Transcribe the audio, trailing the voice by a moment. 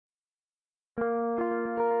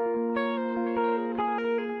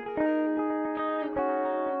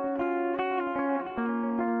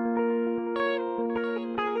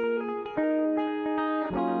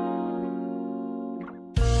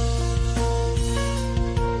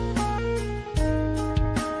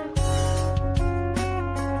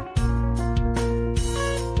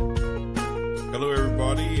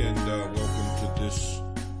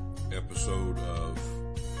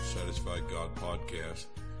podcast.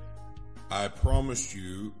 I promised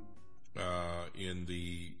you in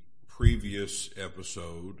the previous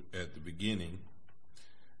episode at the beginning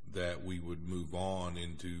that we would move on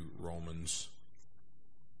into Romans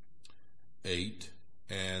 8,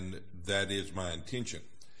 and that is my intention.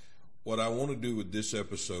 What I want to do with this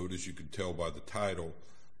episode, as you can tell by the title,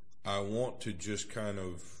 I want to just kind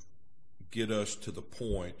of get us to the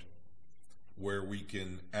point where we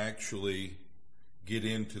can actually get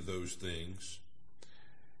into those things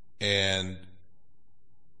and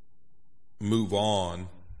move on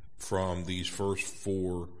from these first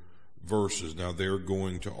four verses. Now, they're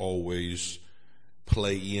going to always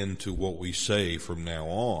play into what we say from now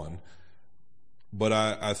on, but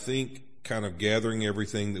I think kind of gathering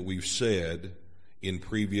everything that we've said in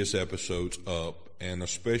previous episodes up, and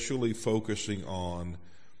especially focusing on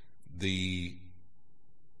the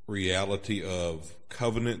reality of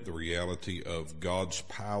covenant, the reality of God's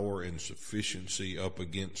power and sufficiency up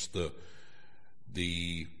against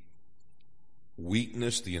the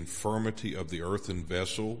weakness, the infirmity of the earthen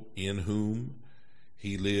vessel in whom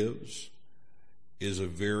he lives, is a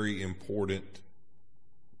very important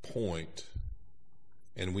point.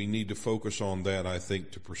 And we need to focus on that, I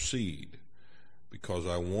think, to proceed, because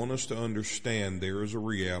I want us to understand there is a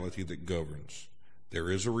reality that governs. There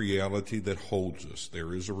is a reality that holds us.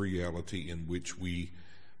 There is a reality in which we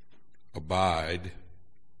abide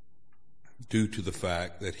due to the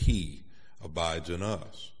fact that he abides in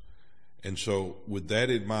us. And so with that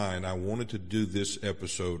in mind, I wanted to do this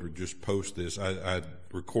episode, or just post this. I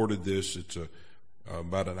recorded this. It's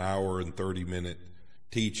about an hour and 30-minute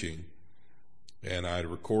teaching, and I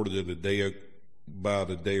recorded it about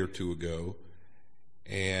a day or two ago,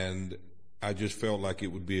 and I just felt like it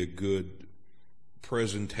would be a good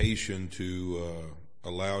presentation to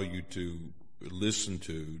allow you to listen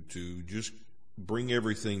to just bring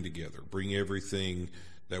everything together, bring everything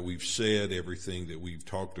that we've said, everything that we've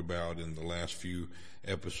talked about in the last few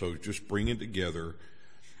episodes, just bring it together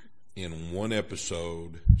in one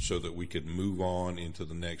episode so that we could move on into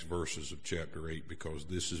the next verses of chapter 8, because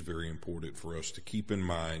this is very important for us to keep in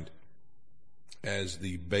mind as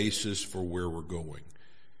the basis for where we're going,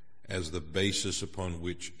 as the basis upon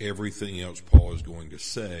which everything else Paul is going to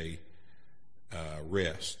say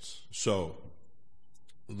rests. So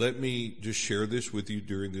let me just share this with you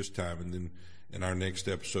during this time, and then in our next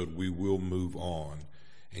episode we will move on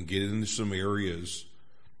and get into some areas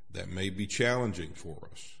that may be challenging for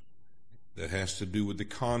us, that has to do with the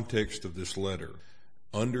context of this letter.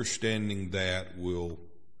 Understanding that will,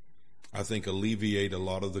 I think, alleviate a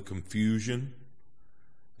lot of the confusion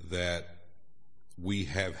that we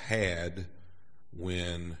have had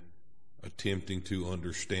when attempting to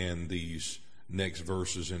understand these next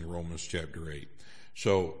verses in Romans chapter 8.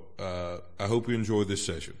 So I hope you enjoy this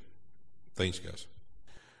session. Thanks, guys.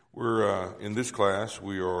 We're in this class,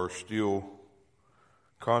 we are still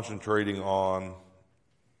concentrating on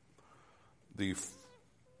the 5th,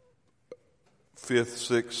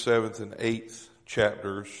 6th, 7th, and 8th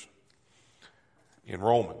chapters in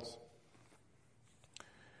Romans.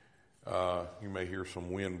 You may hear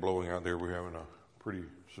some wind blowing out there. We're having a pretty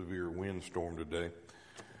severe windstorm today.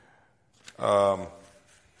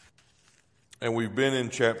 And we've been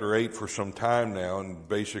in chapter 8 for some time now, and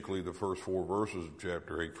basically the first four verses of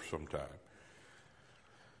chapter 8 for some time.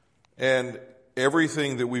 And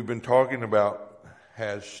everything that we've been talking about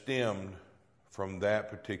has stemmed from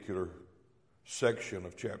that particular section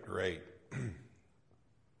of chapter 8.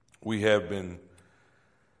 We have been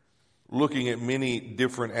looking at many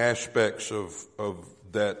different aspects of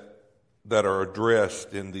that are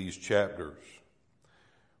addressed in these chapters.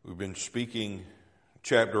 We've been speaking.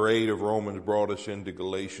 Chapter 8 of Romans brought us into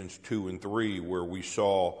Galatians 2 and 3, where we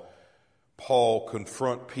saw Paul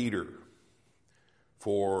confront Peter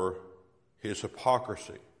for his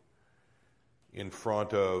hypocrisy in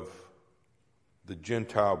front of the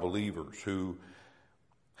Gentile believers who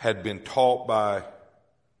had been taught by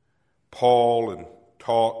Paul and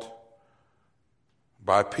taught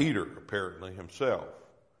by Peter, apparently himself,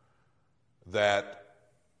 that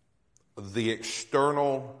the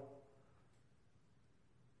external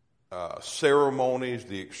ceremonies,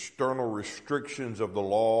 the external restrictions of the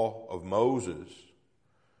law of Moses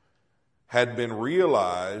had been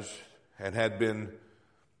realized and had been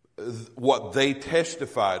what they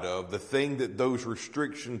testified of, the thing that those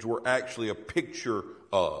restrictions were actually a picture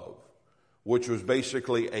of, which was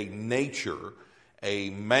basically a nature, a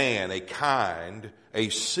man, a kind, a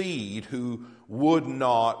seed who would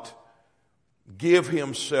not give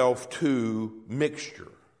himself to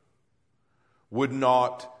mixture, would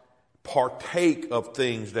not partake of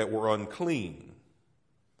things that were unclean,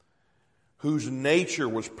 whose nature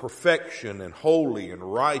was perfection and holy and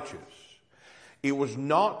righteous, it was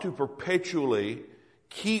not to perpetually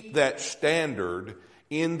keep that standard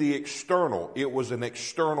in the external. It was an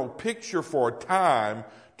external picture for a time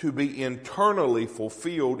to be internally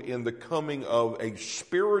fulfilled in the coming of a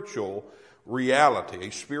spiritual reality,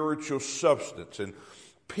 a spiritual substance. And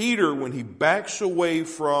Peter, when he backs away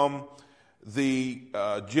from the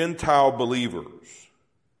Gentile believers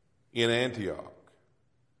in Antioch,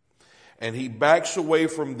 and he backs away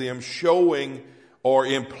from them, showing or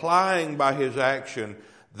implying by his action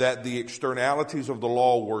that the externalities of the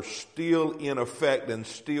law were still in effect and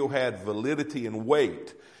still had validity and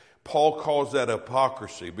weight, Paul calls that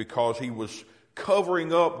hypocrisy, because he was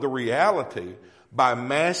covering up the reality by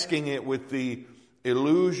masking it with the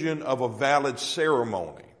illusion of a valid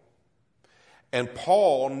ceremony. And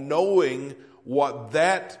Paul, knowing what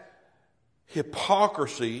that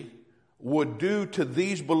hypocrisy would do to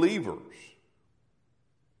these believers,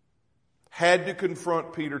 had to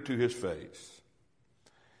confront Peter to his face.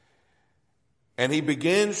 And he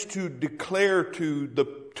begins to declare to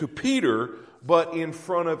Peter, but in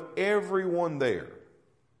front of everyone there,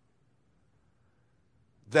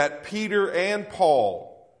 that Peter and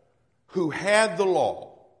Paul, who had the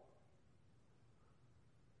law,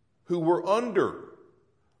 who were under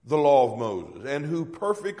the law of Moses, and who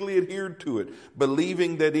perfectly adhered to it,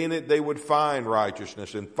 believing that in it they would find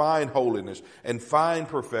righteousness and find holiness and find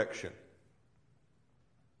perfection,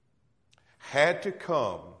 had to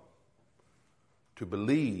come to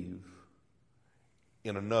believe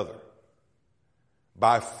in another.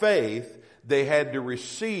 By faith, they had to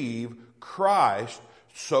receive Christ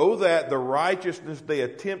so that the righteousness they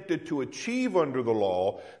attempted to achieve under the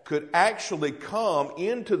law could actually come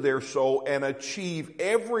into their soul and achieve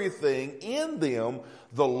everything in them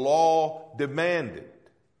the law demanded,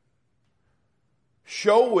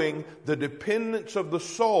 showing the dependence of the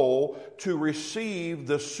soul to receive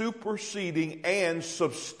the superseding and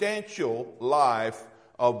substantial life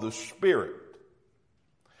of the Spirit.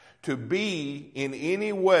 To be in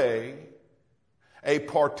any way a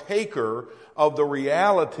partaker of the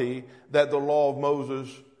reality that the law of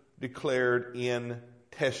Moses declared in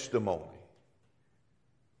testimony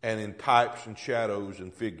and in types and shadows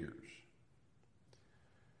and figures.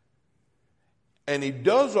 And he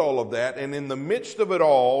does all of that, and in the midst of it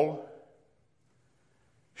all,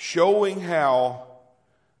 showing how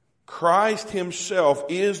Christ himself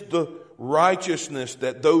is the righteousness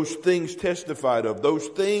that those things testified of. Those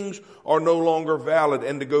things are no longer valid.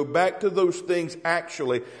 And to go back to those things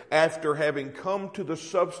actually, after having come to the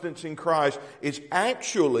substance in Christ, is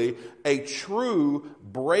actually a true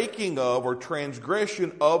breaking of or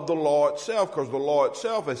transgression of the law itself. Because the law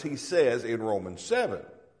itself, as he says in Romans 7,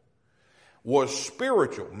 was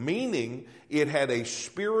spiritual, meaning it had a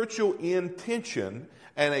spiritual intention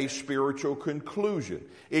and a spiritual conclusion.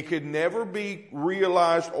 It could never be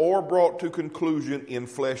realized or brought to conclusion in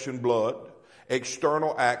flesh and blood,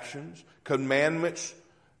 external actions, commandments,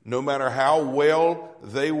 no matter how well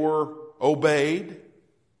they were obeyed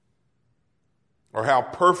or how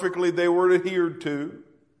perfectly they were adhered to.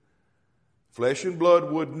 Flesh and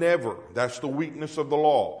blood would never. That's the weakness of the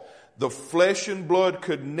law. The flesh and blood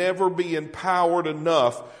could never be empowered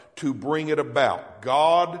enough to bring it about.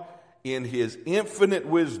 God, in his infinite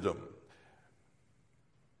wisdom,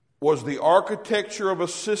 was the architecture of a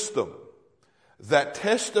system that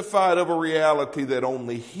testified of a reality that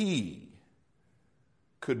only he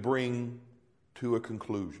could bring to a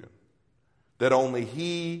conclusion, that only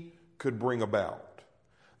he could bring about,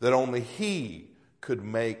 that only he could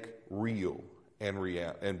make real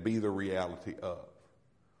and be the reality of.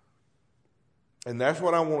 And that's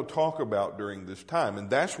what I want to talk about during this time. And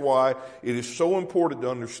that's why it is so important to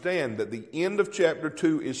understand that the end of chapter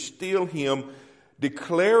 2 is still him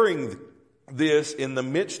declaring this in the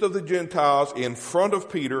midst of the Gentiles in front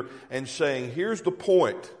of Peter and saying, here's the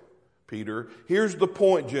point, Peter. Here's the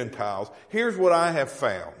point, Gentiles. Here's what I have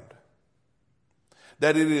found.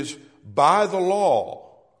 That it is by the law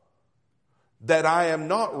that I am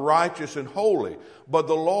not righteous and holy, but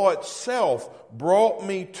the law itself brought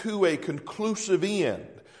me to a conclusive end,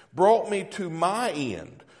 brought me to my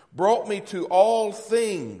end, brought me to all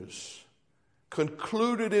things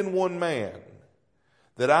concluded in one man,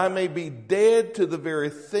 that I may be dead to the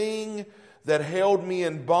very thing that held me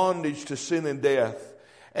in bondage to sin and death,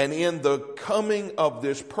 and in the coming of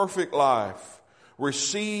this perfect life,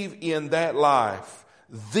 receive in that life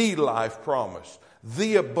the life promised,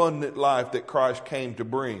 the abundant life that Christ came to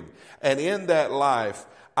bring. And in that life,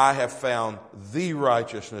 I have found the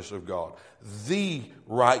righteousness of God, the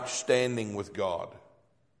right standing with God.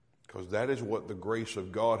 Because that is what the grace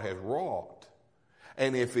of God has wrought.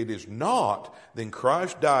 And if it is not, then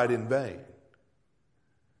Christ died in vain.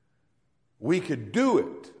 We could do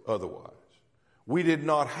it otherwise. We did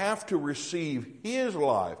not have to receive His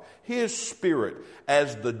life, His Spirit,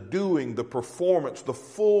 as the doing, the performance, the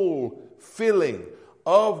fulfilling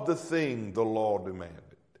of the thing the law demanded.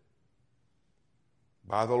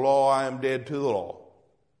 By the law, I am dead to the law.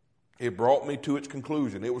 It brought me to its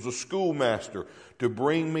conclusion. It was a schoolmaster to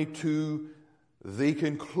bring me to the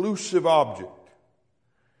conclusive object.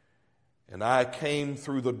 And I came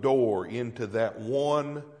through the door into that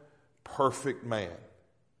one perfect man.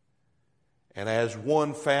 And as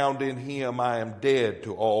one found in Him, I am dead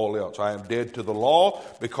to all else. I am dead to the law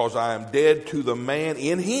because I am dead to the man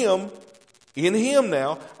in Him. In Him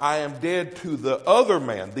now, I am dead to the other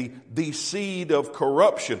man, the seed of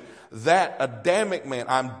corruption, that Adamic man.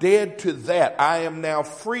 I'm dead to that. I am now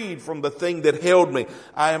freed from the thing that held me.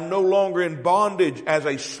 I am no longer in bondage as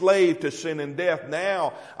a slave to sin and death.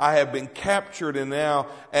 Now I have been captured and now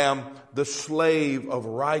am the slave of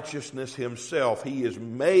righteousness Himself. He is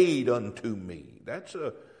made unto me. That's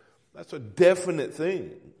a definite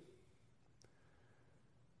thing.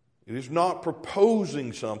 It is not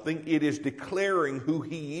proposing something. It is declaring who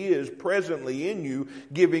He is presently in you,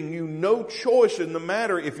 giving you no choice in the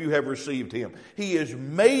matter if you have received Him. He is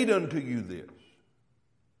made unto you this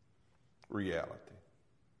reality.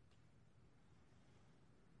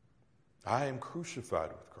 I am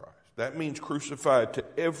crucified with Christ. That means crucified to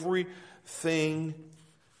everything.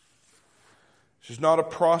 This is not a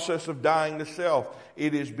process of dying to self.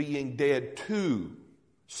 It is being dead to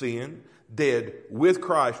sin, dead with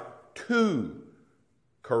Christ to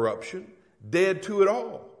corruption, dead to it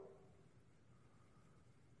all,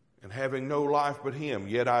 and having no life but Him,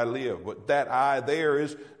 yet I live. But that I there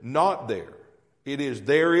is not there. It is,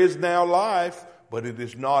 there is now life, but it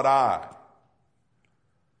is not I.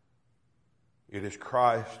 It is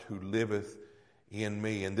Christ who liveth in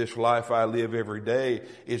me. And this life I live every day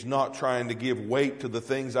is not trying to give weight to the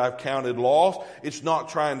things I've counted lost. It's not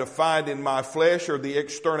trying to find in my flesh or the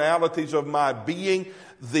externalities of my being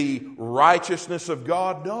the righteousness of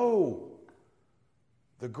God. No.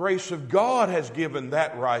 The grace of God has given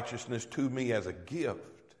that righteousness to me as a gift.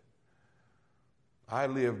 I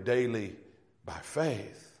live daily by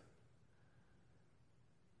faith.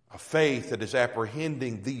 A faith that is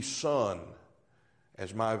apprehending the Son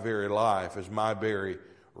as my very life, as my very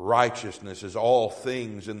righteousness, as all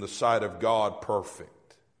things in the sight of God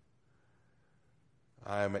perfect.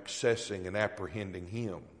 I am accessing and apprehending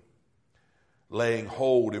Him, laying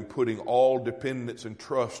hold and putting all dependence and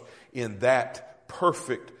trust in that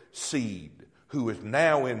perfect seed who is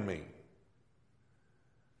now in me.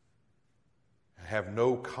 I have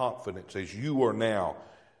no confidence, as you are now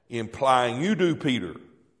implying you do, Peter,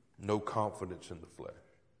 no confidence in the flesh.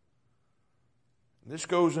 This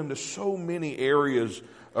goes into so many areas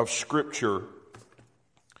of Scripture,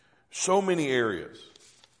 so many areas.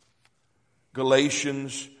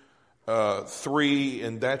 Galatians 3,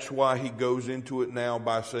 and that's why he goes into it now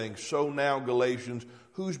by saying, so now, Galatians,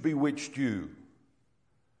 who's bewitched you?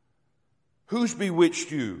 Who's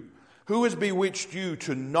bewitched you? Who has bewitched you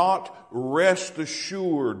to not rest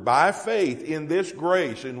assured by faith in this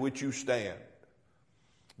grace in which you stand?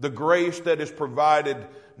 The grace that is provided,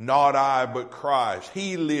 not I, but Christ.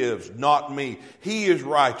 He lives, not me. He is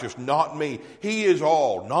righteous, not me. He is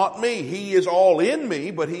all, not me. He is all in me,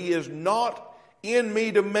 but He is not in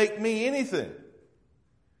me to make me anything.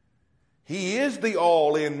 He is the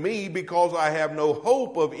all in me because I have no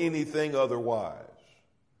hope of anything otherwise.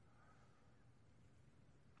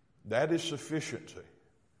 That is sufficiency.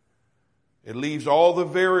 It leaves all the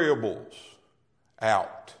variables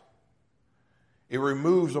out. It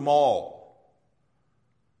removes them all.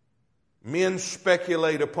 Men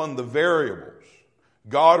speculate upon the variables.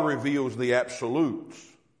 God reveals the absolutes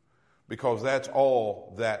because that's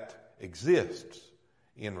all that exists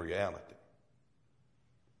in reality.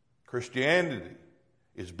 Christianity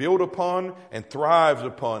is built upon and thrives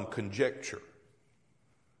upon conjecture.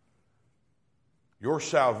 Your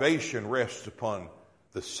salvation rests upon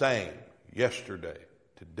the same yesterday,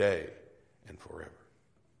 today, and forever.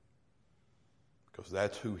 Because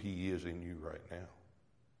that's who He is in you right now.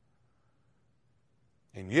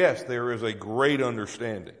 And yes, there is a great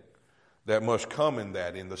understanding that must come in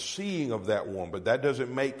that, in the seeing of that one, but that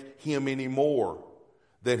doesn't make Him any more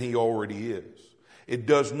than He already is. It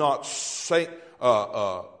does not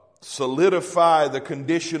solidify the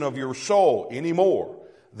condition of your soul any more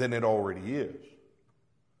than it already is.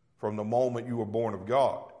 From the moment you were born of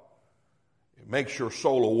God, it makes your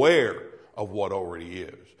soul aware of what already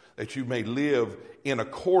is. that you may live in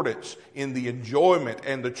accordance in the enjoyment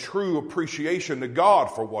and the true appreciation to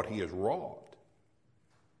God for what he has wrought.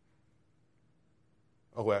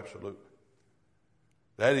 Oh, absolutely.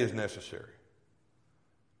 That is necessary.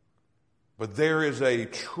 But there is a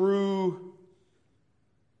true,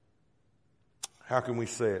 how can we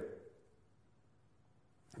say it,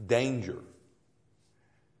 danger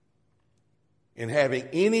in having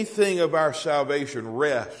anything of our salvation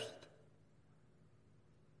rest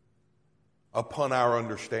upon our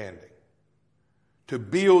understanding, to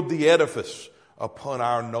build the edifice upon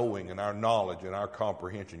our knowing and our knowledge and our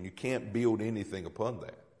comprehension. You can't build anything upon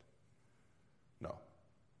that. No.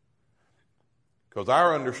 Because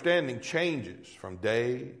our understanding changes from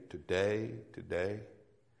day to day to day.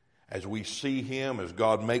 As we see him, as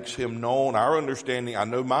God makes him known, our understanding, I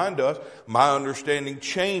know mine does, my understanding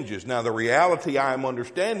changes. Now the reality I am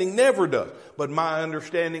understanding never does, but my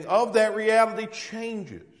understanding of that reality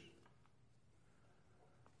changes.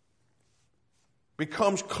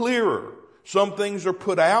 Becomes clearer. Some things are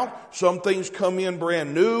put out, some things come in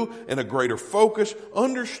brand new and a greater focus.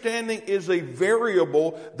 Understanding is a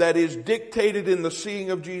variable that is dictated in the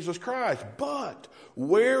seeing of Jesus Christ. But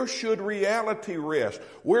where should reality rest?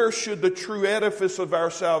 Where should the true edifice of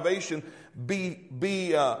our salvation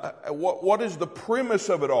be? What is the premise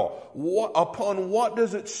of it all? Upon what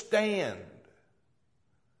does it stand?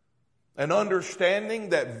 An understanding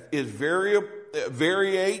that is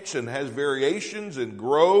variates and has variations and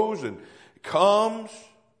grows and comes,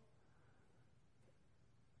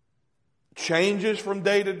 changes from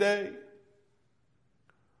day to day?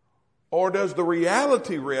 Or does the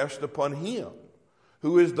reality rest upon him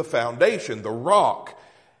who is the foundation, the rock,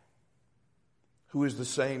 who is the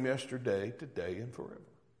same yesterday, today, and forever?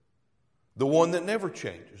 The one that never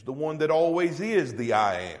changes, the one that always is the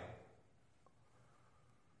I am.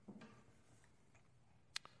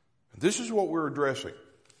 This is what we're addressing.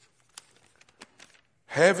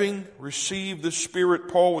 Having received the Spirit,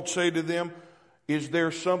 Paul would say to them, is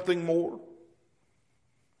there something more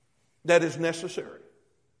that is necessary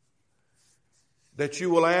that you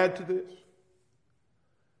will add to this?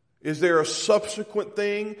 Is there a subsequent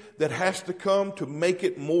thing that has to come to make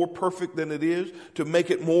it more perfect than it is, to make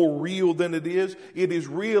it more real than it is? It is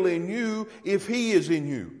real in you if he is in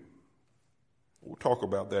you. We'll talk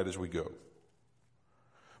about that as we go.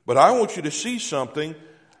 But I want you to see something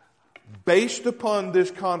based upon this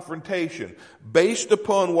confrontation, based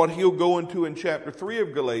upon what he'll go into in chapter 3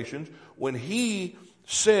 of Galatians, when he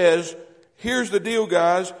says, here's the deal,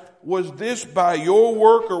 guys, was this by your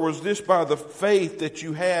work or was this by the faith that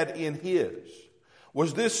you had in his?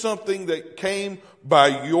 Was this something that came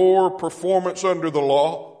by your performance under the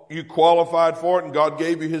law? You qualified for it and God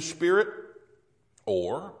gave you his Spirit?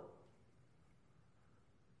 Or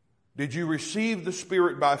did you receive the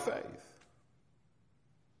Spirit by faith?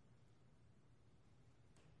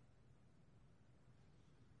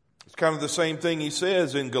 It's kind of the same thing he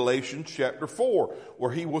says in Galatians chapter 4,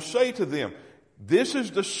 where he will say to them, this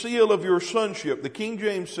is the seal of your sonship. The King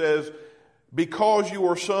James says, because you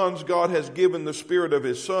are sons, God has given the Spirit of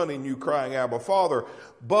his Son in you, crying, Abba, Father.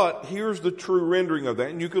 But here's the true rendering of that,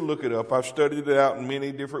 and you can look it up. I've studied it out in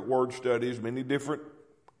many different word studies, many different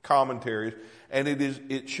commentaries, and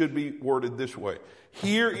it should be worded this way.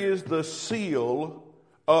 Here is the seal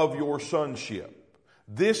of your sonship.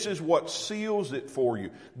 This is what seals it for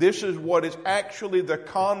you. This is what is actually the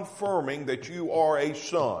confirming that you are a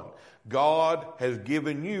son. God has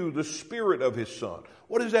given you the Spirit of his Son.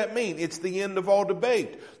 What does that mean? It's the end of all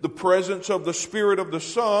debate. The presence of the Spirit of the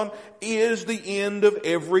Son is the end of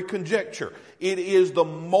every conjecture. It is the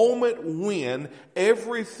moment when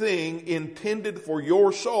everything intended for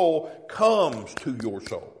your soul comes to your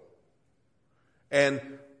soul and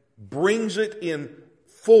brings it in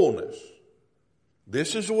fullness.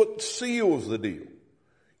 This is what seals the deal.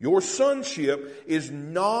 Your sonship is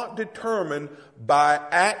not determined by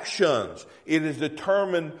actions. It is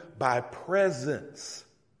determined by presence.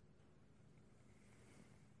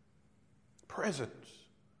 Presence.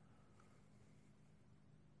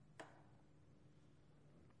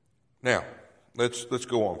 Now, let's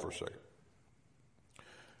go on for a second.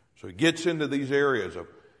 So he gets into these areas of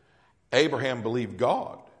Abraham believed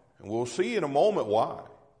God. And we'll see in a moment why.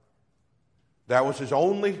 That was his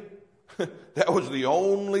only that was the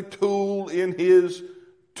only tool in his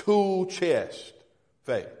tool chest,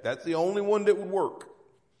 faith. That's the only one that would work.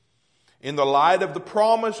 In the light of the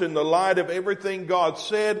promise, in the light of everything God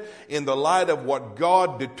said, in the light of what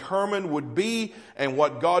God determined would be and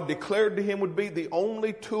what God declared to him would be, the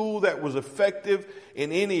only tool that was effective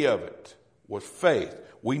in any of it was faith.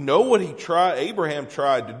 We know what Abraham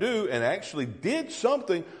tried to do, and actually did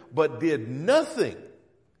something, but did nothing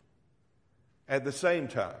at the same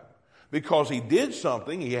time. Because he did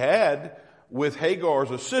something, he had, with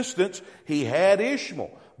Hagar's assistance, he had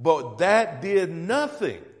Ishmael. But that did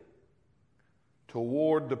nothing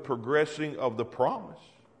toward the progressing of the promise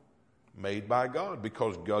made by God.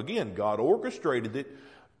 Because, again, God orchestrated it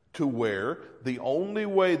to where the only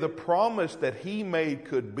way the promise that he made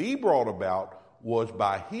could be brought about was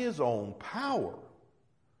by his own power.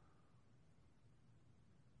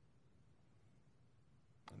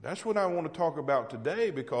 That's what I want to talk about today,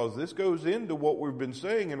 because this goes into what we've been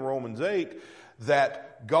saying in Romans 8,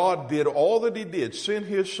 that God did all that he did, sent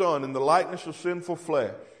his son in the likeness of sinful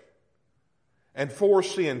flesh, and for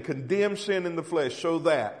sin, condemned sin in the flesh, so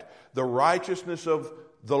that the righteousness of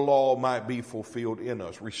the law might be fulfilled in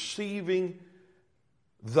us, receiving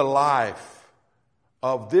the life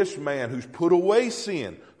of this man who's put away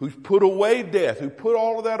sin, who's put away death, who put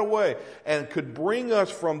all of that away, and could bring us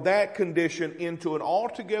from that condition into an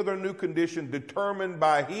altogether new condition determined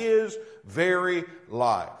by his very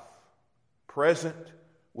life, present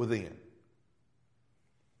within.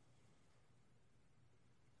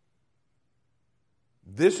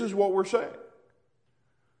 This is what we're saying.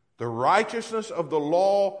 The righteousness of the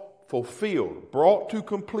law fulfilled, brought to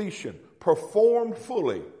completion, performed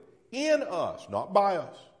fully in us, not by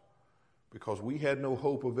us, because we had no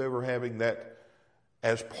hope of ever having that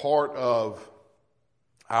as part of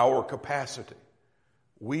our capacity.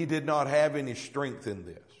 We did not have any strength in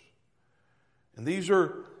this. And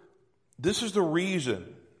this is the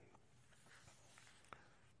reason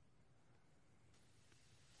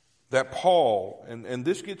that Paul, and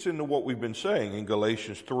this gets into what we've been saying in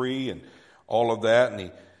Galatians 3 and all of that,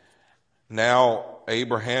 and now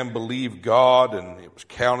Abraham believed God, and it was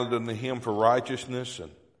counted unto him for righteousness. And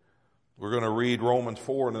we're going to read Romans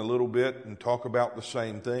 4 in a little bit and talk about the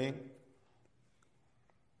same thing.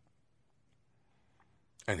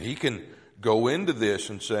 And he can go into this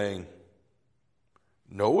and saying,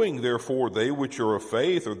 knowing therefore they which are of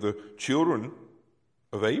faith are the children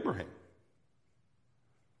of Abraham.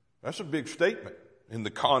 That's a big statement in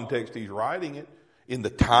the context he's writing it, in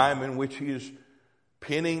the time in which he is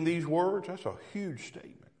penning these words. That's a huge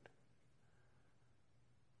statement.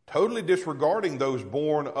 Totally disregarding those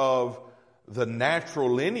born of the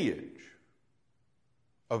natural lineage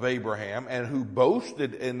of Abraham and who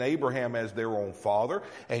boasted in Abraham as their own father.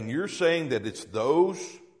 And you're saying that it's those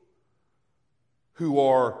who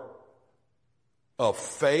are of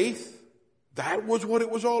faith. That was what it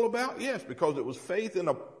was all about? Yes, because it was faith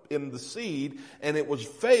in the seed, and it was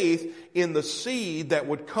faith in the seed that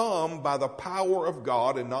would come by the power of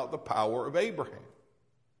God and not the power of Abraham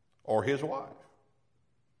or his wife.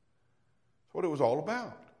 That's what it was all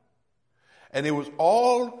about. And it was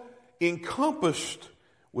all encompassed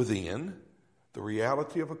within the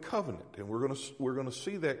reality of a covenant. And we're going to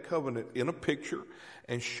see that covenant in a picture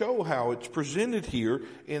and show how it's presented here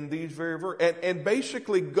in these very verses. And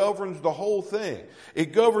basically governs the whole thing.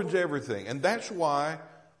 It governs everything. And that's why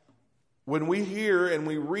when we hear and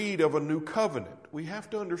we read of a new covenant, we have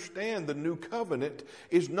to understand the new covenant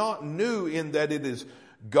is not new in that it is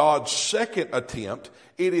God's second attempt.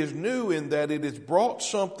 It is new in that it has brought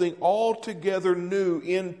something altogether new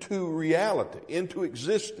into reality, into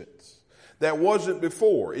existence, that wasn't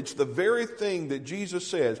before. It's the very thing that Jesus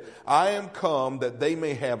says, I am come that they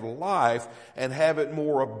may have life and have it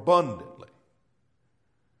more abundantly.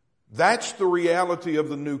 That's the reality of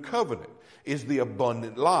the new covenant, is the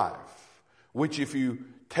abundant life. Which if you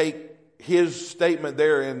take his statement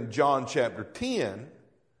there in John chapter 10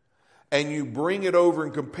 and you bring it over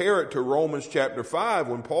and compare it to Romans chapter 5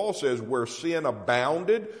 when Paul says where sin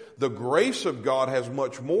abounded, the grace of God has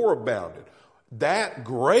much more abounded. That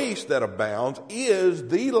grace that abounds is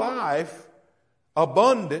the life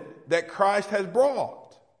abundant that Christ has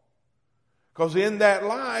brought. Because in that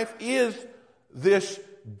life is this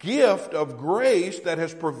gift of grace that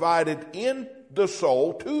has provided in the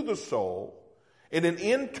soul, to the soul, in an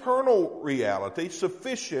internal reality,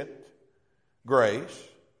 sufficient grace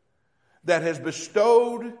that has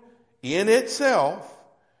bestowed in itself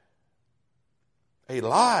a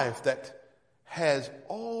life that has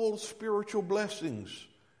all spiritual blessings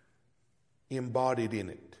embodied in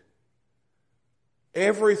it.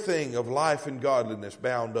 Everything of life and godliness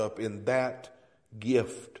bound up in that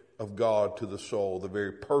gift of God to the soul, the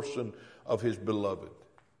very person of his beloved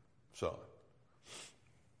Son.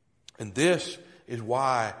 And this is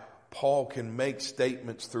why Paul can make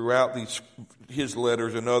statements throughout his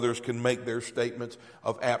letters, and others can make their statements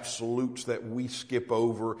of absolutes that we skip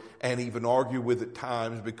over and even argue with at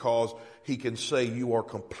times, because he can say you are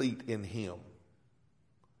complete in him.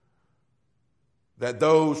 That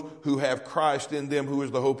those who have Christ in them, who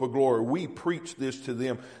is the hope of glory, we preach this to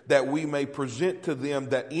them, that we may present to them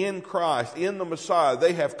that in Christ, in the Messiah,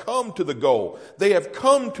 they have come to the goal. They have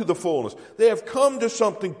come to the fullness. They have come to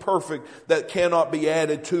something perfect that cannot be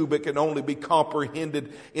added to, but can only be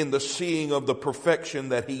comprehended in the seeing of the perfection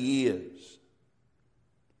that he is.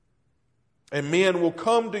 And men will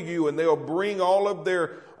come to you, and they'll bring all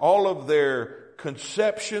of their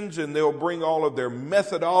conceptions, and they'll bring all of their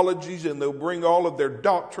methodologies, and they'll bring all of their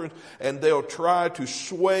doctrines, and they'll try to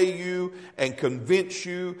sway you and convince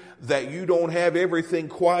you that you don't have everything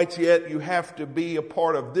quite yet. You have to be a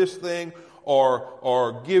part of this thing,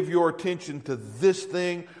 or give your attention to this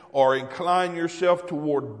thing, or incline yourself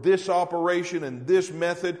toward this operation and this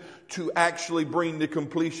method to actually bring to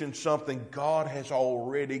completion something God has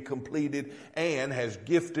already completed and has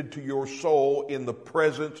gifted to your soul in the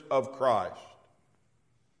presence of Christ.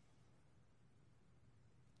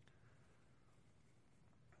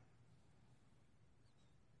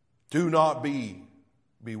 Do not be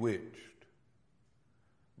bewitched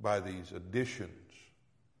by these additions,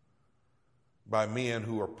 by men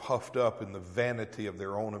who are puffed up in the vanity of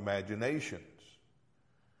their own imaginations.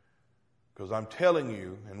 Because I'm telling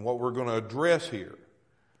you, and what we're going to address here,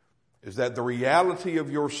 is that the reality of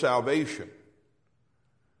your salvation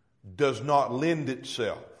does not lend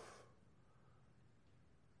itself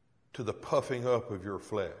to the puffing up of your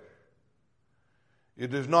flesh. It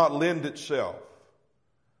does not lend itself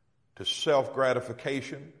to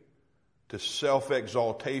self-gratification, to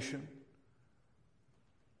self-exaltation,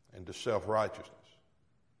 and to self-righteousness.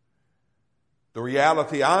 The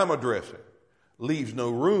reality I'm addressing leaves no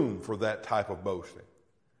room for that type of boasting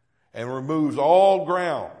and removes all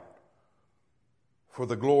ground for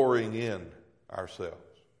the glorying in ourselves,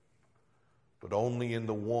 but only in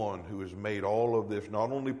the one who has made all of this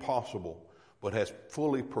not only possible, but has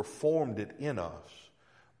fully performed it in us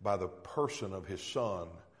by the person of his Son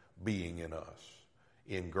being in us,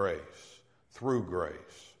 in grace, through grace.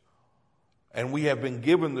 And we have been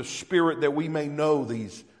given the Spirit that we may know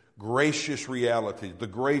these gracious realities, the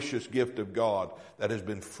gracious gift of God that has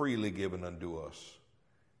been freely given unto us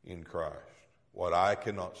in Christ. What eye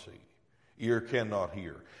cannot see, ear cannot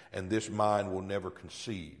hear, and this mind will never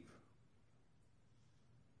conceive.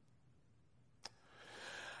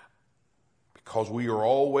 Because we are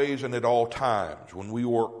always and at all times, when we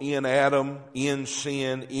were in Adam, in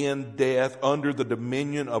sin, in death, under the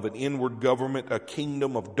dominion of an inward government, a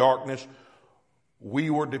kingdom of darkness, we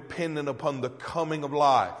were dependent upon the coming of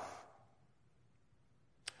life.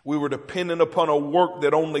 We were dependent upon a work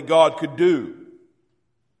that only God could do.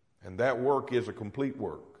 And that work is a complete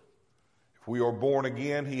work. If we are born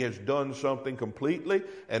again, he has done something completely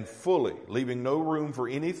and fully, leaving no room for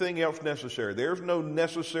anything else necessary. There's no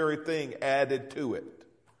necessary thing added to it.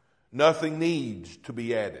 Nothing needs to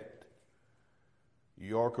be added.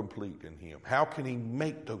 You are complete in him. How can he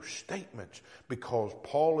make those statements? Because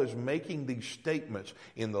Paul is making these statements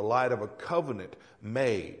in the light of a covenant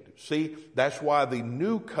made. See, that's why the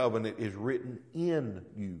new covenant is written in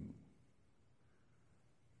you.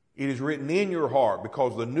 It is written in your heart,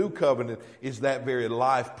 because the new covenant is that very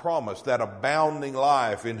life promise, that abounding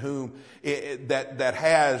life in whom that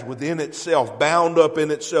has within itself, bound up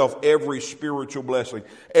in itself, every spiritual blessing,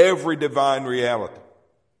 every divine reality.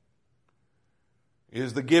 It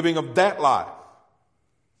is the giving of that life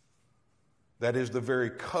that is the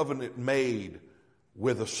very covenant made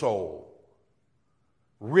with a soul,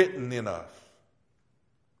 written in us.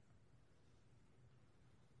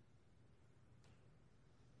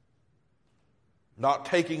 Not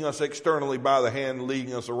taking us externally by the hand,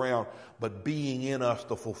 leading us around, but being in us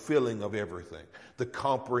the fulfilling of everything. The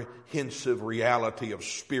comprehensive reality of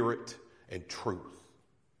spirit and truth.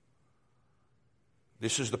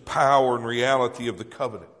 This is the power and reality of the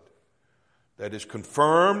covenant that is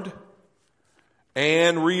confirmed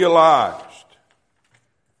and realized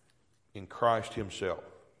in Christ himself.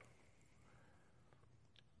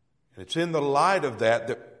 And it's in the light of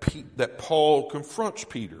that Paul confronts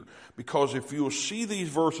Peter. Because if you'll see these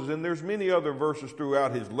verses, and there's many other verses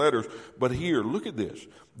throughout his letters, but here, look at this.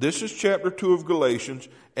 This is chapter 2 of Galatians,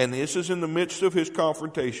 and this is in the midst of his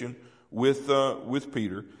confrontation with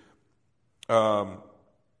Peter. Verse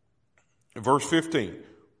 15.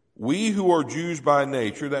 We who are Jews by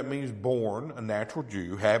nature, that means born, a natural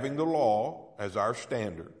Jew, having the law as our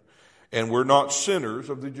standard, and we're not sinners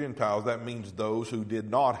of the Gentiles, that means those who did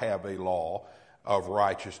not have a law of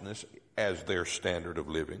righteousness as their standard of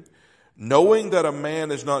living, knowing that a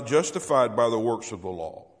man is not justified by the works of the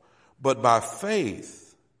law, but by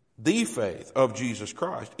faith, the faith of Jesus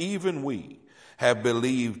Christ. Even we have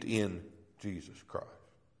believed in Jesus Christ.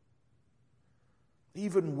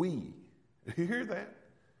 Even we. You hear that?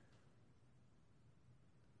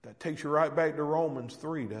 That takes you right back to Romans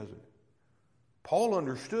 3, doesn't it? Paul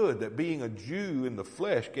understood that being a Jew in the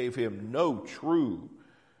flesh gave him no true,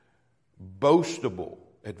 boastable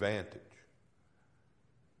advantage.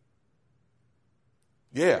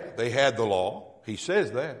 Yeah, they had the law. He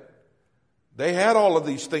says that. They had all of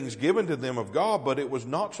these things given to them of God, but it was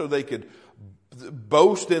not so they could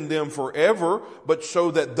boast in them forever, but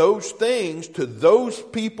so that those things to those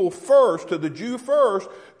people first, to the Jew first,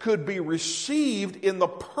 could be received in the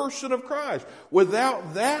person of Christ.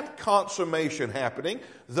 Without that consummation happening,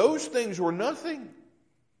 those things were nothing.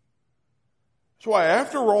 That's why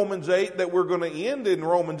after Romans 8, that we're going to end in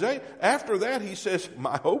Romans 8, after that he says,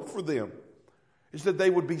 my hope for them is that they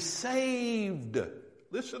would be saved.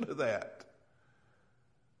 Listen to that.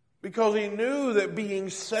 Because he knew that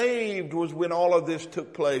being saved was when all of this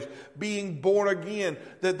took place. Being born again,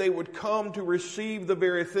 that they would come to receive the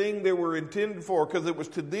very thing they were intended for, because it was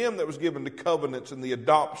to them that was given the covenants and the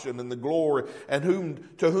adoption and the glory, and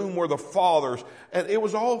to whom were the fathers. And it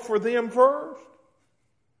was all for them first.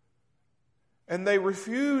 And they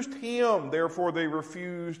refused him, therefore they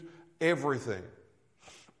refused everything.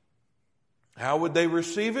 How would they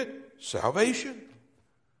receive it? Salvation.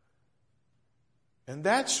 And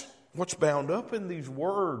that's what's bound up in these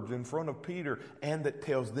words in front of Peter, and that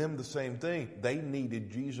tells them the same thing. They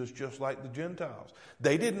needed Jesus just like the Gentiles.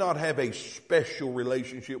 They did not have a special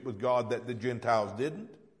relationship with God that the Gentiles didn't.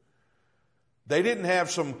 They didn't have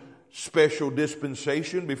some special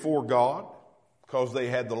dispensation before God because they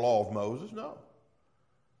had the law of Moses. No.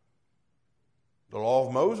 The law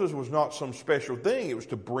of Moses was not some special thing. It was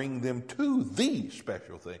to bring them to the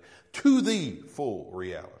special thing, to the full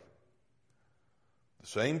reality. The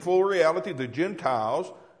same full reality the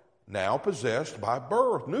Gentiles now possessed by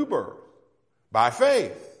birth, new birth, by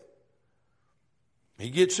faith. He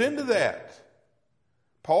gets into that.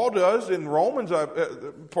 Paul does in Romans,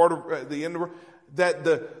 part of the end of that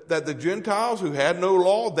the Gentiles who had no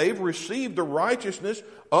law, they've received the righteousness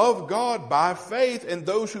of God by faith, and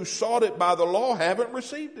those who sought it by the law haven't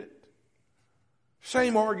received it.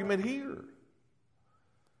 Same argument here.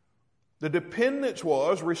 The dependence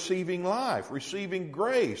was receiving life, receiving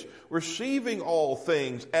grace, receiving all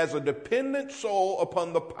things as a dependent soul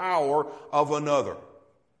upon the power of another.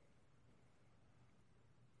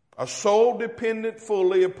 A soul dependent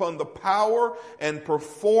fully upon the power and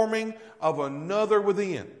performing of another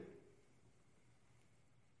within.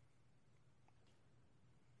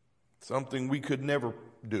 Something we could never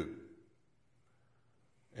do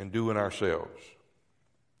and do in ourselves.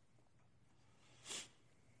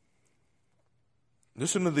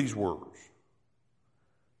 Listen to these words.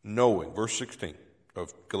 Knowing, verse 16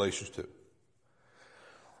 of Galatians 2.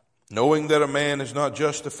 Knowing that a man is not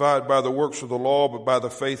justified by the works of the law, but by the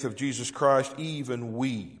faith of Jesus Christ, even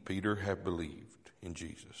we, Peter, have believed in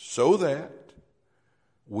Jesus, so that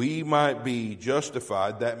we might be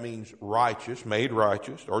justified, that means righteous, made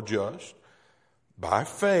righteous or just, by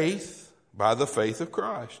faith, by the faith of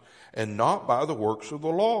Christ, and not by the works of the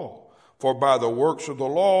law. For by the works of the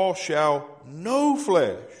law shall no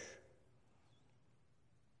flesh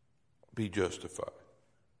be justified.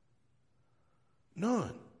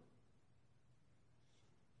 None.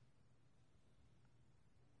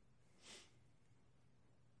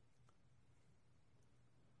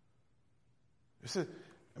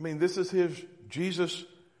 This is Jesus'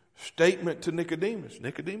 statement to Nicodemus.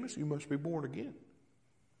 Nicodemus, you must be born again.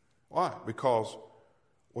 Why? Because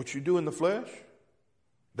what you do in the flesh,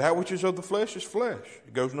 that which is of the flesh is flesh.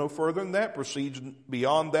 It goes no further than that, proceeds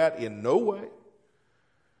beyond that in no way.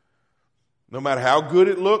 No matter how good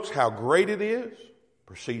it looks, how great it is,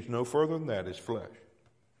 proceeds no further than that is flesh.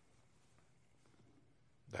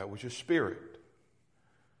 That which is spirit.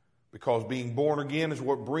 Because being born again is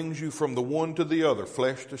what brings you from the one to the other,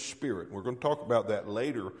 flesh to spirit. We're going to talk about that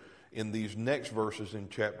later in these next verses in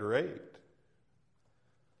chapter 8.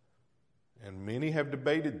 And many have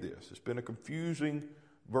debated this. It's been a confusing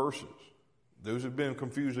verses. Those have been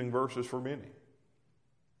confusing verses for many.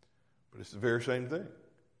 But it's the very same thing.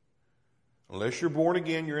 Unless you're born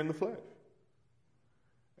again, you're in the flesh.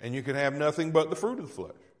 And you can have nothing but the fruit of the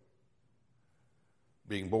flesh.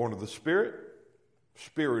 Being born of the Spirit,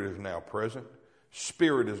 Spirit is now present.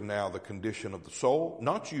 Spirit is now the condition of the soul.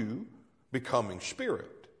 Not you becoming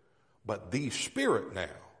Spirit, but the Spirit now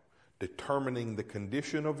determining the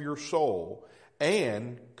condition of your soul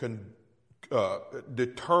and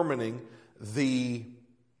determining the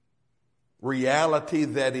reality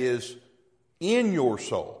that is in your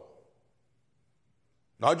soul.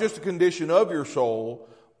 Not just the condition of your soul,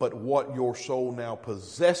 but what your soul now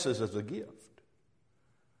possesses as a gift.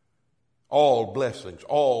 All blessings,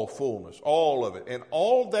 all fullness, all of it. And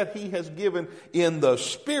all that He has given in the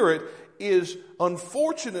Spirit is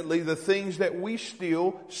unfortunately the things that we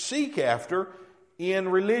still seek after in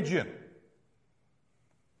religion.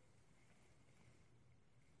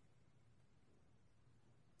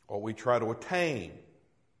 What we try to attain.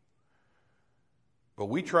 But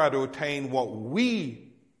we try to attain what we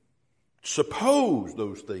suppose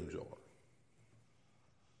those things are.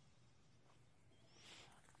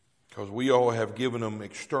 Because we all have given them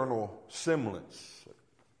external semblance,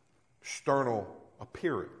 external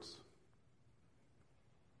appearance.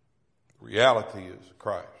 Reality is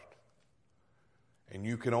Christ. And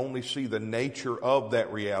you can only see the nature of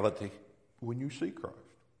that reality when you see Christ.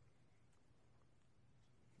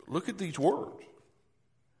 But look at these words.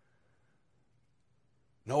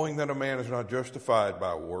 Knowing that a man is not justified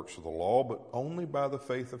by works of the law, but only by the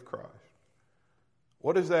faith of Christ.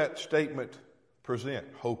 What does that statement present?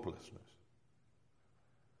 Hopelessness.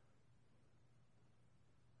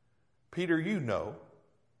 Peter, you know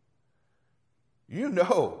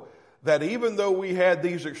that even though we had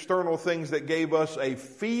these external things that gave us a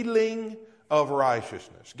feeling of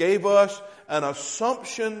righteousness, gave us an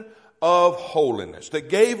assumption of holiness, that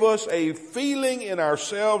gave us a feeling in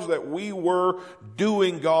ourselves that we were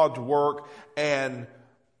doing God's work and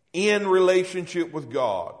in relationship with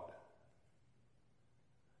God.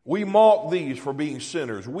 We mocked these for being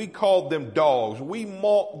sinners. We called them dogs. We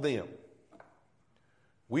mocked them.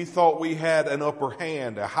 We thought we had an upper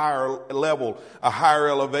hand, a higher level, a higher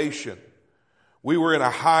elevation. We were in a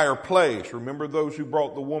higher place. Remember those who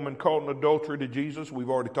brought the woman caught in adultery to Jesus? We've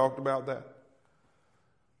already talked about that.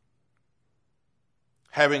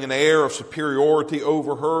 Having an air of superiority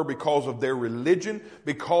over her because of their religion,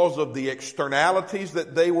 because of the externalities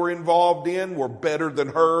that they were involved in were better than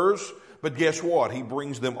hers. But guess what? He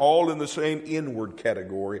brings them all in the same inward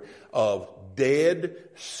category of dead,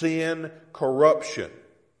 sin, corruption.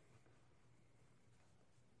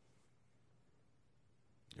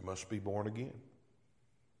 You must be born again.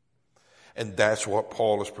 And that's what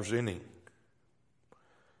Paul is presenting.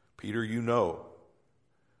 Peter, you know,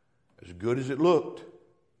 as good as it looked,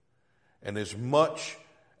 and as much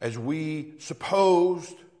as we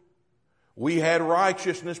supposed we had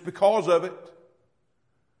righteousness because of it,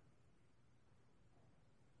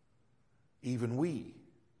 even we,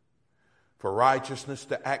 for righteousness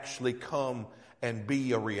to actually come and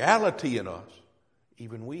be a reality in us,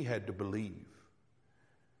 even we had to believe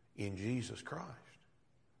in Jesus Christ.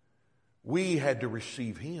 We had to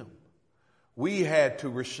receive Him. We had to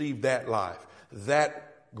receive that life,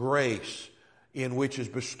 that grace in which is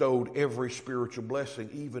bestowed every spiritual blessing.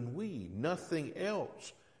 Even we, nothing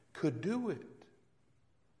else could do it.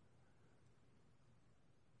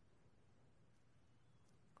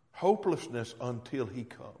 Hopelessness until He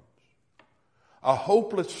comes. A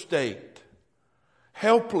hopeless state.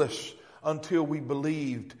 Helpless until we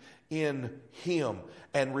believed in Him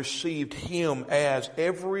and received Him as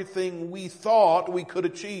everything we thought we could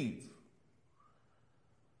achieve.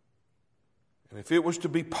 And if it was to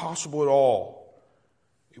be possible at all,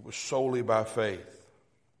 it was solely by faith.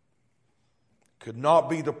 It could not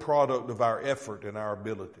be the product of our effort and our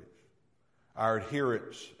abilities, our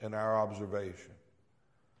adherence and our observation.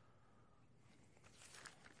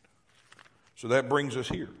 So that brings us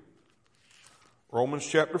here. Romans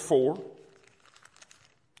chapter 4.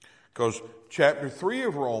 Because chapter 3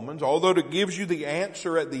 of Romans, although it gives you the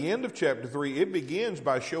answer at the end of chapter 3, it begins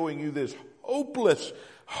by showing you this hopeless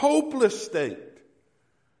state.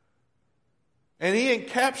 And he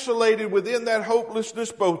encapsulated within that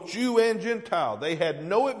hopelessness both Jew and Gentile. They had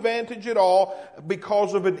no advantage at all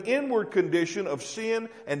because of an inward condition of sin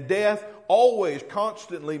and death, always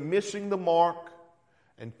constantly missing the mark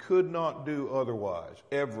and could not do otherwise,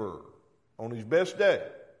 ever, on his best day.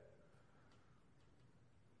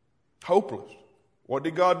 Hopeless. What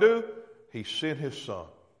did God do? He sent His Son.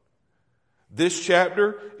 This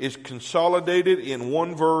chapter is consolidated in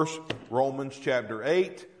one verse, Romans chapter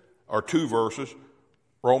 8, or two verses,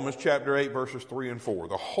 Romans chapter 8, verses 3 and 4.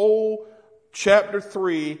 The whole chapter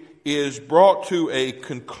 3 is brought to a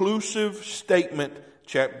conclusive statement,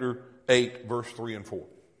 chapter 8, verse 3 and 4.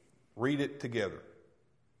 Read it together.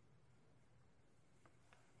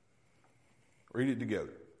 Read it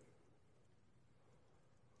together.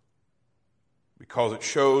 Because it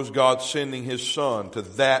shows God sending His Son to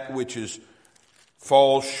that which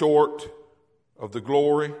falls short of the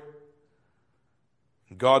glory.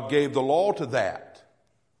 God gave the law to that.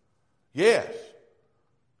 Yes.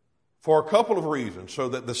 For a couple of reasons. So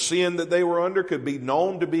that the sin that they were under could be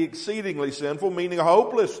known to be exceedingly sinful, meaning a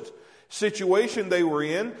hopeless situation they were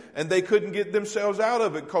in, and they couldn't get themselves out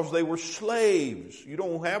of it because they were slaves. You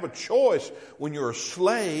don't have a choice when you're a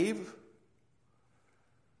slave.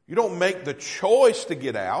 You don't make the choice to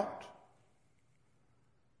get out.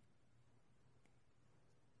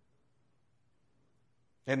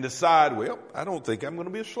 And decide, well, I don't think I'm going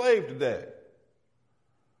to be a slave today.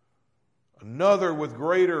 Another with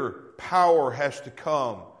greater power has to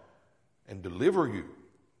come and deliver you.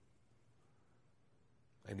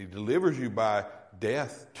 And he delivers you by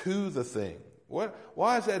death to the thing.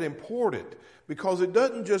 Why is that important? Because it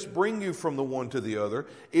doesn't just bring you from the one to the other.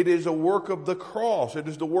 It is a work of the cross. It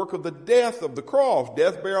is the work of the death of the cross.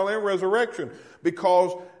 Death, burial, and resurrection.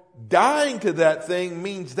 Because dying to that thing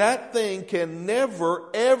means that thing can never,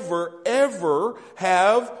 ever, ever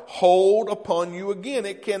have hold upon you again.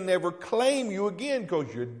 It can never claim you again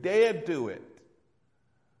because you're dead to it.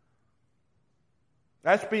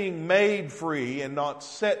 That's being made free and not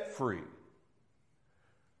set free.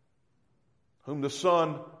 Whom the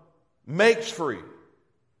Son makes free,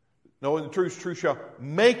 knowing the truth shall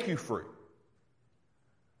make you free.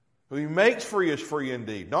 Who he makes free is free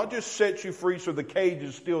indeed. Not just sets you free so the cage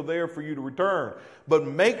is still there for you to return, but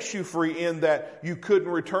makes you free in that you couldn't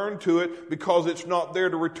return to it because it's not there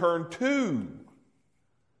to return to.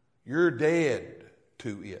 You're dead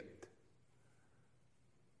to it.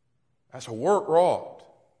 That's a work wrought.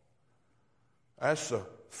 That's a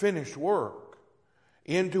finished work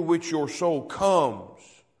into which your soul comes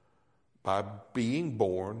by being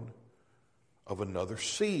born of another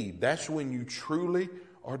seed. That's when you truly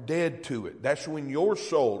are dead to it. That's when your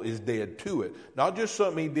soul is dead to it. Not just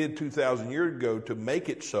something he did 2,000 years ago to make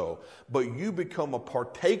it so, but you become a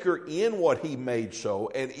partaker in what he made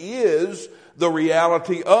so and is the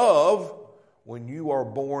reality of when you are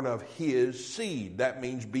born of his seed. That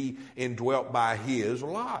means be indwelt by his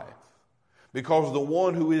life. Because the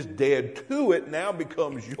one who is dead to it now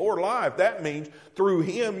becomes your life. That means through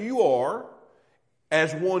him you are,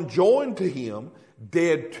 as one joined to him,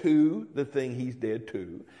 dead to the thing he's dead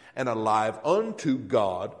to, and alive unto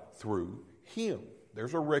God through him.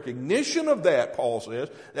 There's a recognition of that, Paul says,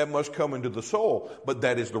 that must come into the soul. But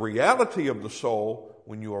that is the reality of the soul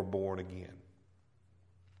when you are born again.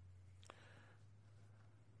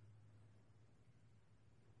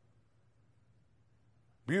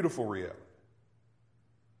 Beautiful reality.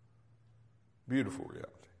 Beautiful reality.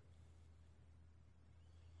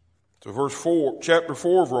 So chapter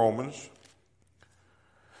 4 of Romans,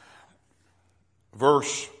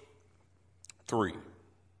 verse 3.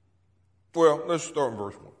 Well, let's start in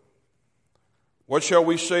verse 1. What shall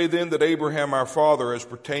we say then that Abraham our father, as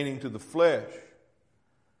pertaining to the flesh,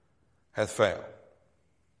 hath found?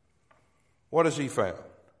 What has he found?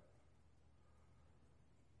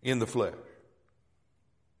 In the flesh.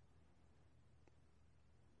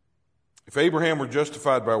 If Abraham were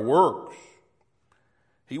justified by works,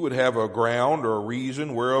 he would have a ground or a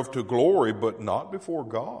reason whereof to glory, but not before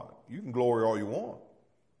God. You can glory all you want.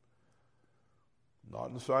 Not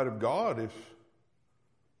in the sight of God if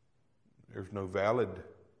there's no valid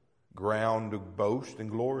ground to boast and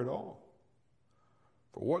glory at all.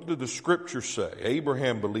 For what did the Scripture say?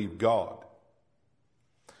 Abraham believed God,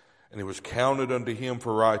 and it was counted unto him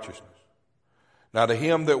for righteousness. Now to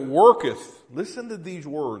him that worketh, listen to these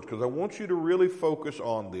words, because I want you to really focus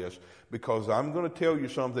on this, because I'm going to tell you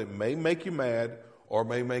something that may make you mad or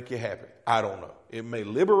may make you happy. I don't know. It may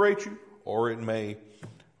liberate you or it may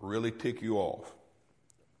really tick you off.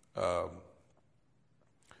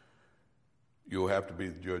 You'll have to be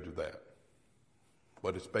the judge of that.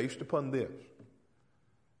 But it's based upon this.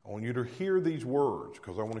 I want you to hear these words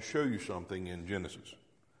because I want to show you something in Genesis.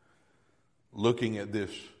 Looking at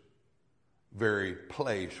this very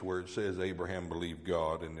place where it says Abraham believed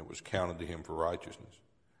God and it was counted to him for righteousness.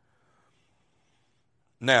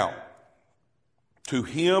 Now, to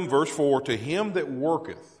him, verse 4, to him that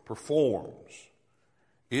worketh, performs,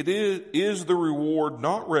 it is the reward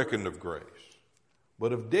not reckoned of grace,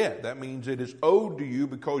 but of debt. That means it is owed to you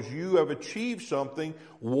because you have achieved something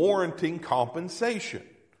warranting compensation.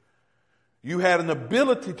 You had an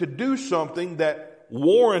ability to do something that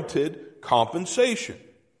warranted compensation.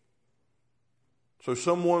 So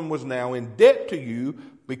someone was now in debt to you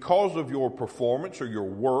because of your performance or your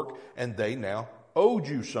work, and they now owed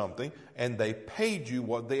you something, and they paid you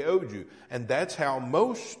what they owed you. And that's how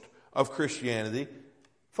most of Christianity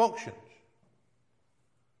functions.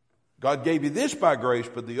 God gave you this by grace,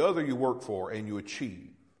 but the other you work for and you achieve.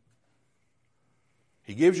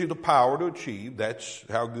 He gives you the power to achieve. That's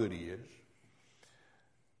how good he is.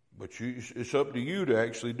 But it's up to you to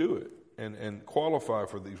actually do it and qualify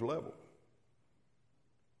for these levels.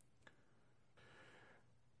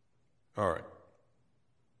 All right.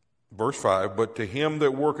 Verse 5, but to him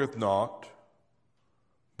that worketh not,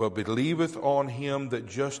 but believeth on him that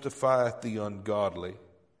justifieth the ungodly,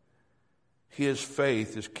 his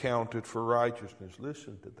faith is counted for righteousness.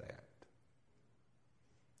 Listen to that.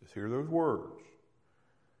 Just hear those words.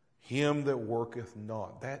 Him that worketh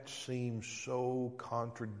not. That seems so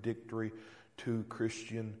contradictory to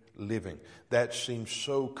Christian living. That seems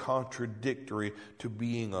so contradictory to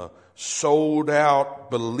being a sold out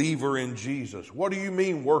believer in Jesus. What do you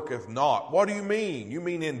mean worketh not? What do you mean? You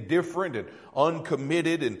mean indifferent and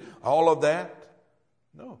uncommitted and all of that?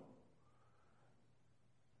 No.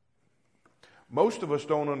 Most of us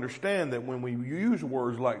don't understand that when we use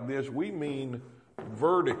words like this, we mean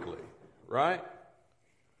vertically, right?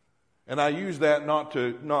 And I use that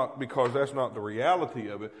not because that's not the reality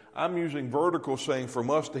of it. I'm using vertical, saying from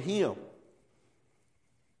us to him.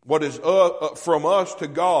 What is from us to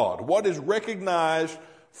God. What is recognized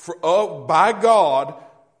by God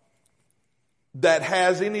that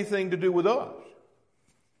has anything to do with us.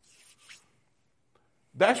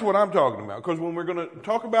 That's what I'm talking about. Because when we're going to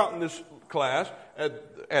talk about in this class,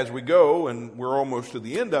 as we go, and we're almost to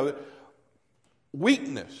the end of it,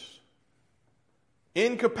 weakness,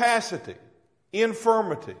 incapacity,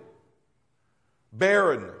 infirmity,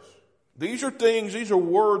 barrenness. These are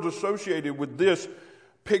words associated with this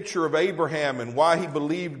picture of Abraham and why he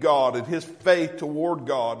believed God and his faith toward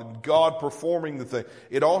God and God performing the thing.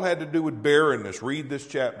 It all had to do with barrenness. Read this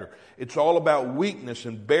chapter. It's all about weakness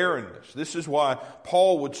and barrenness. This is why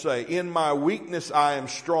Paul would say, in my weakness I am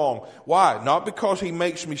strong. Why? Not because he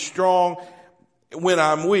makes me strong when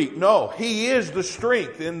I'm weak. No, he is the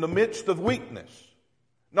strength in the midst of weakness.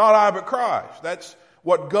 Not I, but Christ. That's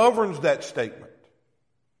what governs that statement.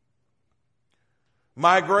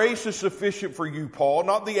 My grace is sufficient for you, Paul,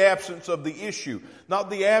 not the absence of the issue, not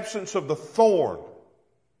the absence of the thorn,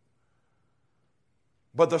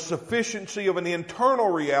 but the sufficiency of an internal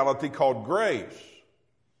reality called grace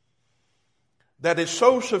that is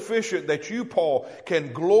so sufficient that you, Paul,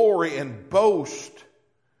 can glory and boast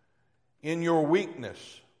in your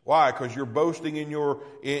weakness. Why? Because you're boasting in your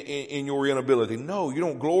inability. No, you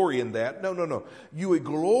don't glory in that. No. You would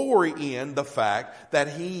glory in the fact that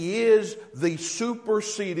he is the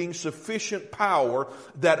superseding sufficient power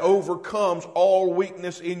that overcomes all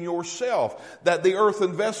weakness in yourself. That the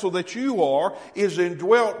earthen vessel that you are is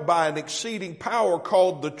indwelt by an exceeding power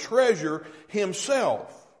called the treasure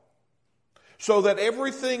himself. So that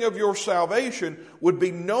everything of your salvation would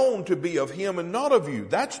be known to be of him and not of you.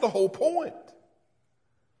 That's the whole point.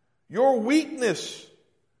 Your weakness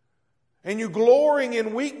and you glorying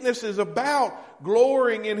in weakness is about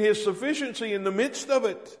glorying in his sufficiency in the midst of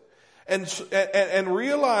it. And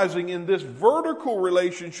realizing in this vertical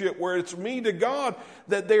relationship where it's me to God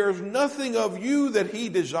that there is nothing of you that he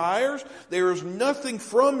desires. There is nothing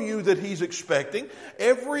from you that he's expecting.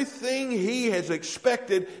 Everything he has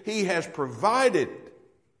expected, he has provided.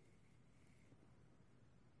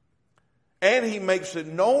 And he makes it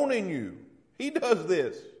known in you. He does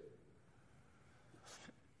this.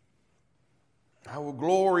 I will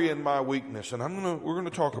glory in my weakness. And we're going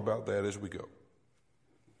to talk about that as we go.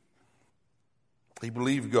 He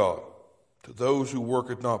believed God to those who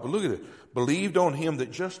worketh not. But look at it. Believed on him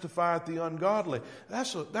that justifieth the ungodly.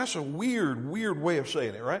 That's a weird way of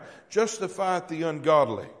saying it, right? Justifieth the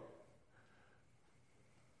ungodly.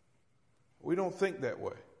 We don't think that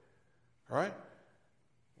way, right?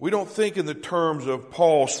 We don't think in the terms of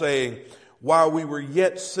Paul saying, while we were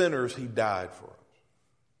yet sinners, he died for us.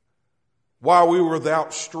 While we were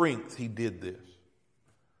without strength, he did this.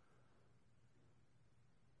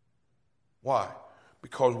 Why?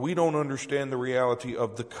 Because we don't understand the reality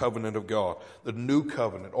of the covenant of God. The new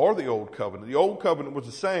covenant or the old covenant. The old covenant was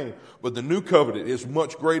the same, but the new covenant is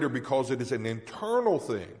much greater because it is an internal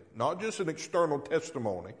thing. Not just an external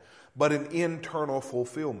testimony, but an internal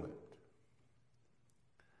fulfillment.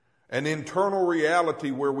 An internal reality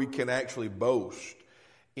where we can actually boast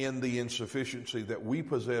in the insufficiency that we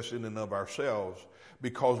possess in and of ourselves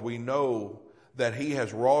because we know that he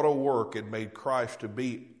has wrought a work and made Christ to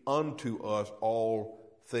be unto us all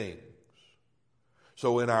things.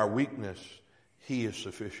 So in our weakness, he is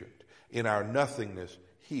sufficient. In our nothingness,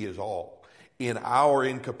 he is all. In our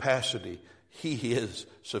incapacity, he is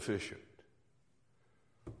sufficient.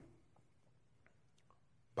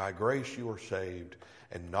 By grace you are saved,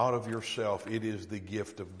 and not of yourself. It is the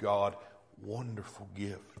gift of God. Wonderful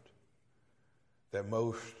gift that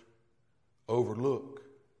most overlook.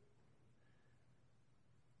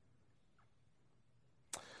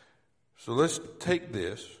 So let's take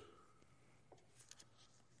this.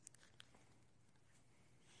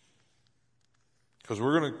 Because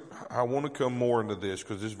I want to come more into this,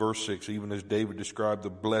 because this verse 6, even as David described the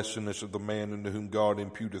blessedness of the man unto whom God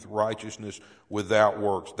imputeth righteousness without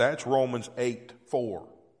works. That's Romans 8:4.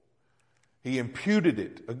 He imputed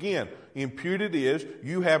it. Again, imputed is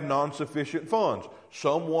you have non-sufficient funds.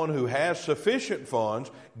 Someone who has sufficient funds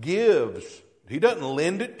gives. He doesn't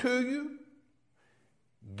lend it to you.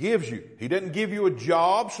 Gives you. He doesn't give you a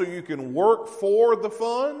job so you can work for the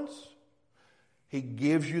funds. He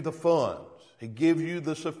gives you the funds. He gives you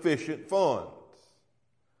the sufficient funds.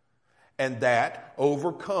 And that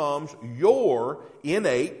overcomes your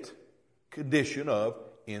innate condition of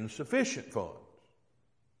insufficient funds.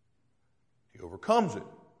 He overcomes it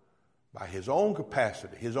by his own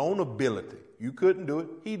capacity, his own ability. You couldn't do it.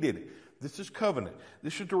 He did it. This is covenant.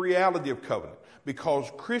 This is the reality of covenant.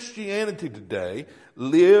 Because Christianity today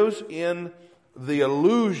lives in the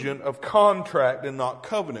illusion of contract and not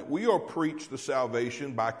covenant. We are preached the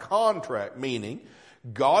salvation by contract, meaning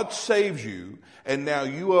God saves you and now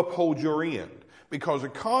you uphold your end. Because a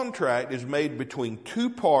contract is made between two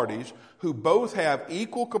parties who both have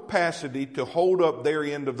equal capacity to hold up their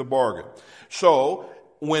end of the bargain. So,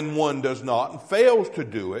 when one does not and fails to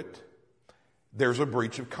do it, there's a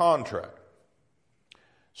breach of contract.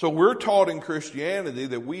 So we're taught in Christianity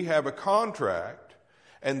that we have a contract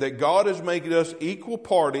and that God is making us equal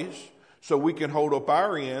parties so we can hold up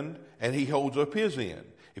our end and He holds up His end.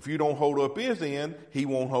 If you don't hold up His end, He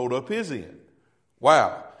won't hold up His end.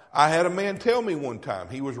 Wow. I had a man tell me one time,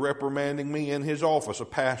 he was reprimanding me in his office, a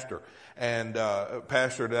pastor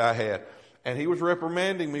that I had. And he was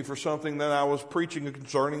reprimanding me for something that I was preaching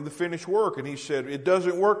concerning the finished work. And he said, it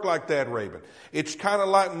doesn't work like that, Rabon. It's kind of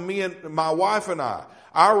like me and my wife and I.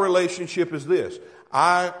 Our relationship is this.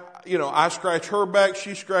 I scratch her back,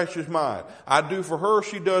 she scratches mine. I do for her,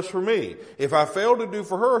 she does for me. If I fail to do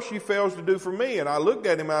for her, she fails to do for me. And I looked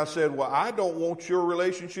at him and I said, well, I don't want your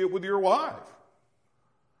relationship with your wife.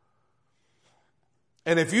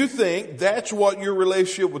 And if you think that's what your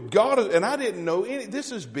relationship with God is, and I didn't know any, this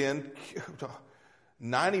has been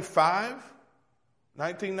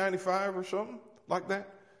 1995 or something like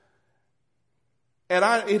that. And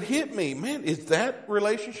it hit me, man, is that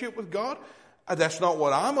relationship with God? That's not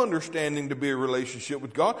what I'm understanding to be a relationship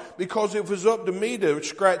with God, because if it's up to me to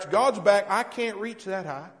scratch God's back, I can't reach that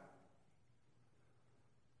high.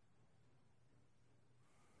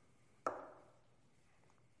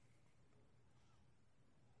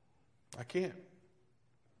 I can't.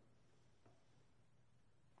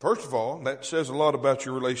 First of all, that says a lot about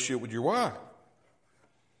your relationship with your wife.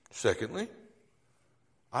 Secondly,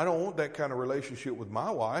 I don't want that kind of relationship with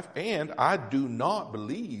my wife, and I do not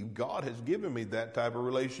believe God has given me that type of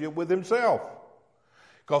relationship with Himself,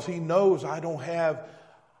 because He knows I don't have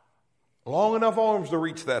long enough arms to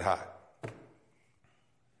reach that high.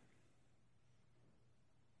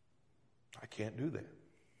 I can't do that.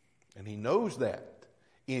 And He knows that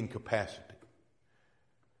incapacity.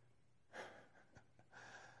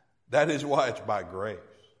 That is why it's by grace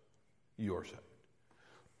you are saved.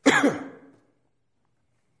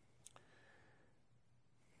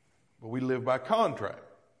 But we live by contract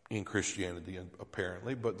in Christianity,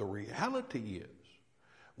 apparently. But the reality is,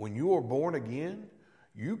 when you are born again,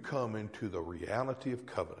 you come into the reality of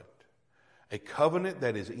covenant. A covenant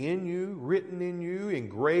that is in you, written in you,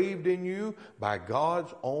 engraved in you by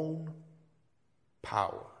God's own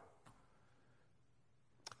power.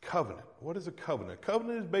 Covenant. What is a covenant? A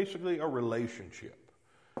covenant is basically a relationship.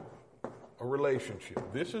 A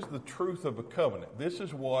relationship. This is the truth of a covenant. This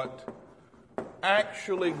is what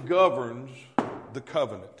actually governs the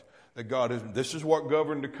covenant that God has. This is what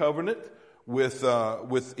governed the covenant with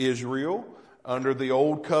Israel under the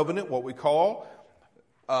old covenant, what we call.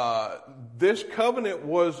 This covenant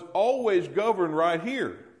was always governed right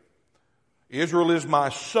here. Israel is my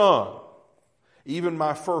son, even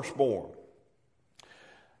my firstborn.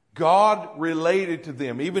 God related to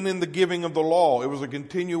them, even in the giving of the law. It was a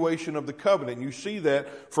continuation of the covenant. You see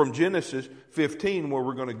that from Genesis 15, where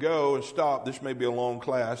we're going to go and stop. This may be a long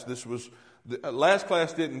class. Last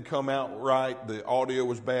class didn't come out right. The audio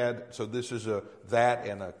was bad. So this is that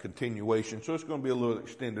and a continuation. So it's going to be a little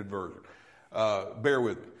extended version. Bear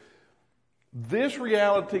with me. This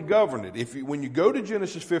reality governed it. When you go to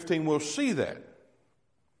Genesis 15, we'll see that.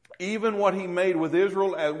 Even what He made with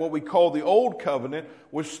Israel as what we call the old covenant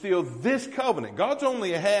was still this covenant. God's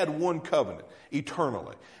only had one covenant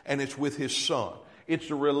eternally, and it's with His Son. It's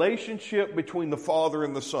a relationship between the Father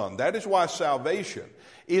and the Son. That is why salvation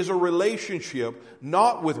is a relationship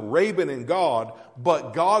not with Rabon and God,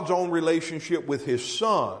 but God's own relationship with His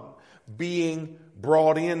Son being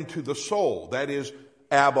brought into the soul. That is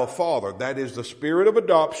Abba, Father. That is the spirit of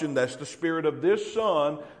adoption. That's the spirit of this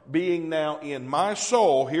Son being now in my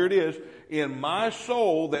soul. Here it is. In my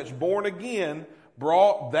soul that's born again,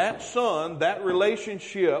 brought that Son, that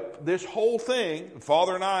relationship, this whole thing.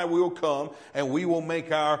 Father and I will come and we will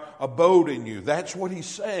make our abode in you. That's what He's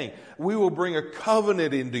saying. We will bring a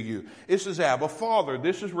covenant into you. This is Abba, Father.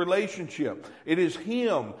 This is relationship. It is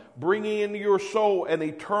Him bringing into your soul an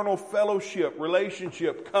eternal fellowship,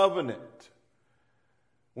 relationship, covenant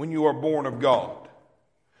when you are born of God.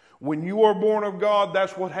 When you are born of God,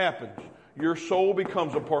 that's what happens. Your soul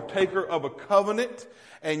becomes a partaker of a covenant,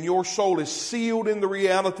 and your soul is sealed in the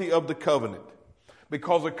reality of the covenant.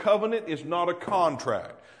 Because a covenant is not a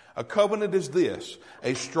contract. A covenant is this: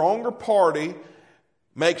 a stronger party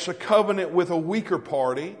makes a covenant with a weaker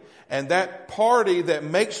party, and that party that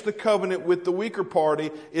makes the covenant with the weaker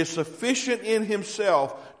party is sufficient in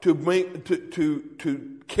himself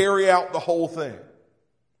to carry out the whole thing.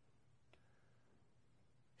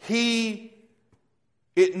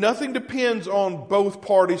 Nothing depends on both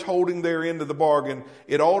parties holding their end of the bargain.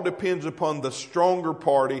 It all depends upon the stronger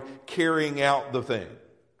party carrying out the thing.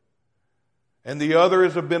 And the other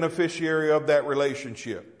is a beneficiary of that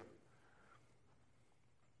relationship.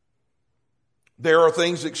 There are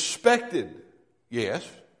things expected, yes.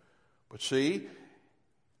 But see,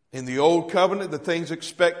 in the old covenant, the things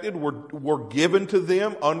expected were given to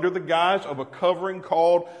them under the guise of a covering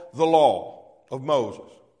called the law of Moses.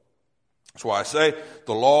 That's why I say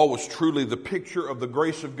the law was truly the picture of the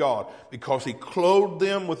grace of God, because He clothed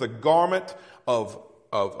them with a garment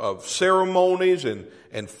of ceremonies and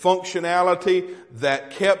functionality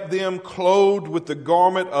that kept them clothed with the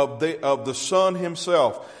garment of the Son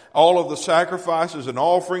Himself. All of the sacrifices and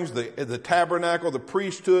offerings, the tabernacle, the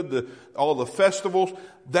priesthood, all the festivals,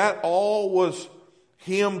 that all was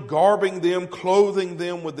Him garbing them, clothing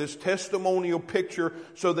them with this testimonial picture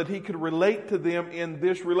so that He could relate to them in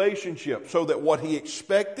this relationship. So that what He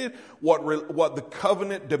expected, what the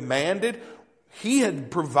covenant demanded, He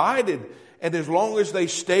had provided. And as long as they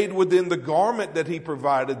stayed within the garment that He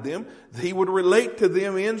provided them, He would relate to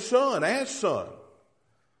them in Son, as Son.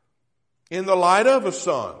 In the light of a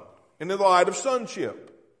Son. In the light of sonship.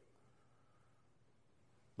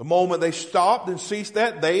 The moment they stopped and ceased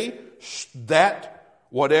that,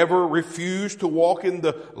 whatever refused to walk in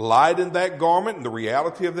the light in that garment and the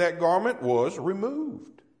reality of that garment was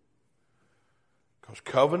removed. Because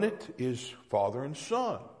covenant is Father and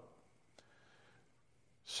Son.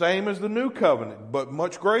 Same as the new covenant, but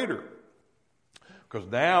much greater. Because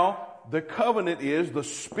now the covenant is the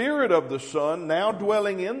Spirit of the Son now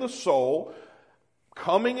dwelling in the soul,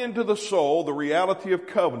 coming into the soul, the reality of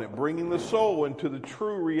covenant, bringing the soul into the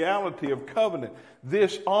true reality of covenant.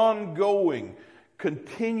 This ongoing,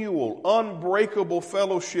 continual, unbreakable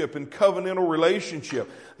fellowship and covenantal relationship.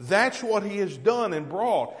 That's what He has done and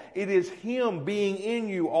brought. It is Him being in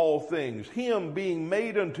you all things. Him being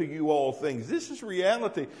made unto you all things. This is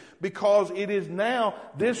reality, because it is now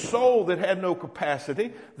this soul that had no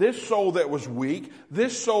capacity, this soul that was weak,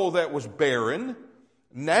 this soul that was barren,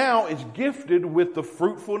 now is gifted with the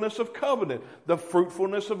fruitfulness of covenant, the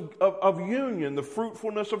fruitfulness of union, the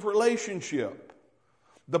fruitfulness of relationship.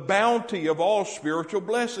 The bounty of all spiritual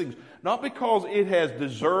blessings. Not because it has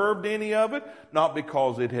deserved any of it, not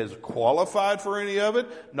because it has qualified for any of it,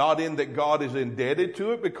 not in that God is indebted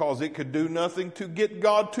to it, because it could do nothing to get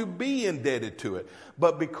God to be indebted to it,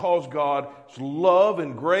 but because God's love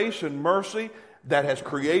and grace and mercy that has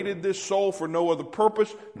created this soul for no other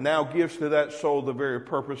purpose now gives to that soul the very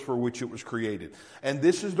purpose for which it was created. And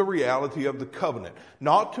this is the reality of the covenant.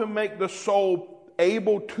 Not to make the soul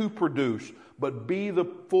able to produce, but be the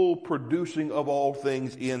full producing of all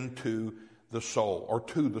things into the soul, or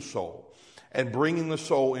to the soul, and bringing the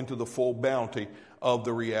soul into the full bounty of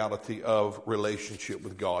the reality of relationship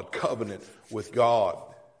with God, covenant with God.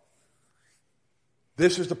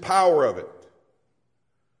 This is the power of it.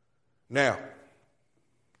 Now,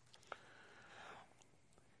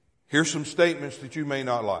 here's some statements that you may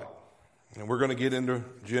not like. And we're going to get into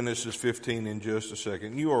Genesis 15 in just a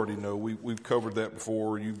second. You already know, we've covered that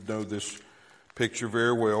before. You know this picture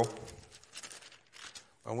very well.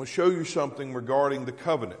 I want to show you something regarding the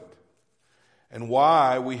covenant and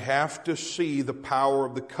why we have to see the power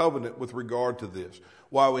of the covenant with regard to this.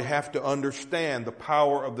 Why we have to understand the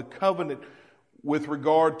power of the covenant with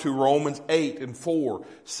regard to Romans 8:4,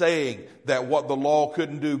 saying that what the law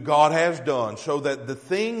couldn't do, God has done, so that the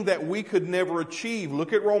thing that we could never achieve,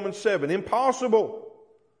 look at Romans 7, impossible.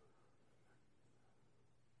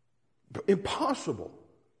 Impossible.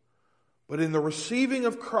 But in the receiving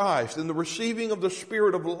of Christ, in the receiving of the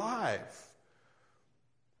Spirit of life,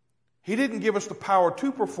 He didn't give us the power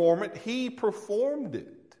to perform it. He performed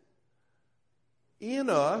it in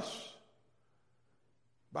us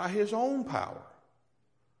by His own power,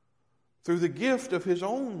 through the gift of His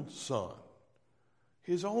own Son,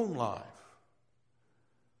 His own life.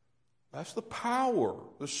 That's the power,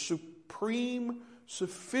 the supreme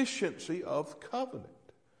sufficiency of covenant.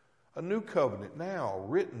 A new covenant now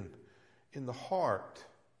written in the heart.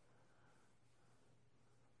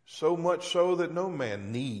 So much so that no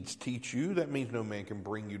man needs teach you. That means no man can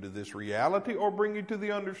bring you to this reality or bring you to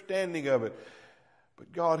the understanding of it,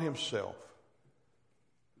 but God Himself.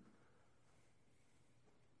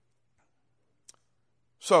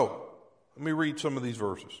 So, let me read some of these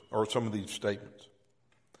verses, or some of these statements.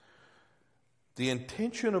 The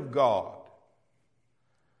intention of God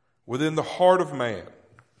within the heart of man.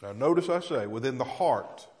 Now notice I say, within the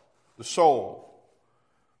heart, the soul,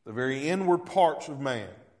 the very inward parts of man,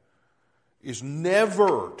 is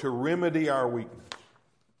never to remedy our weakness.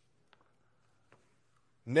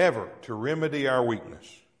 Never to remedy our weakness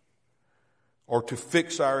or to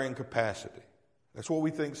fix our incapacity. That's what we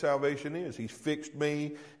think salvation is. He's fixed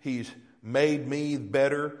me. He's made me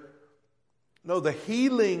better. No, the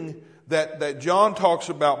healing that John talks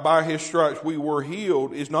about, by His stripes we were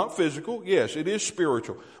healed, is not physical. Yes, it is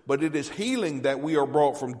spiritual. But it is healing that we are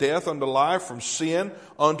brought from death unto life, from sin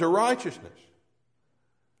unto righteousness.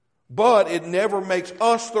 But it never makes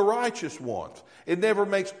us the righteous ones. It never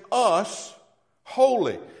makes us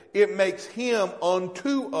holy. It makes Him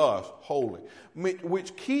unto us holy,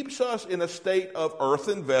 which keeps us in a state of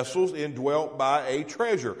earthen vessels indwelt by a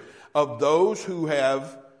treasure, of those who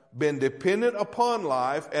have been dependent upon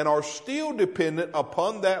life and are still dependent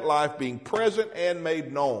upon that life being present and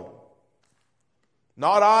made known.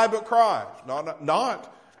 Not I, but Christ.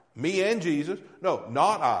 Not me and Jesus. No,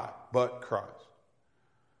 not I, but Christ.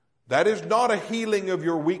 That is not a healing of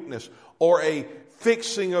your weakness or a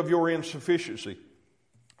fixing of your insufficiency.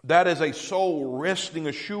 That is a soul resting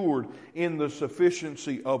assured in the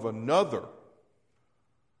sufficiency of another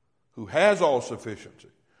who has all sufficiency,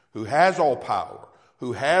 who has all power,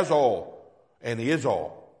 who has all and is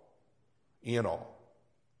all in all.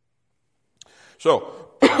 So,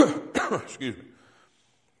 excuse me.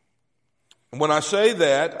 When I say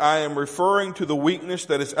that, I am referring to the weakness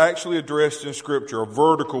that is actually addressed in Scripture, a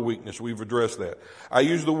vertical weakness. We've addressed that. I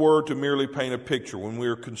use the word to merely paint a picture. When we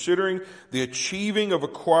are considering the achieving of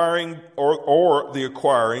acquiring or the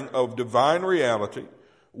acquiring of divine reality,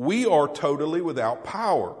 we are totally without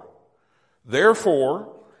power.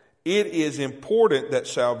 Therefore, it is important that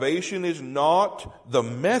salvation is not the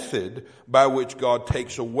method by which God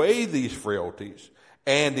takes away these frailties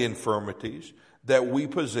and infirmities that we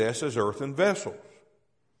possess as earthen vessels.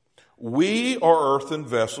 We are earthen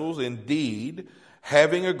vessels indeed,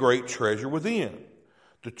 having a great treasure within.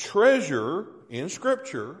 The treasure in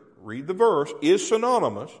Scripture, read the verse, is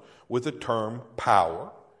synonymous with the term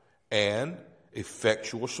power and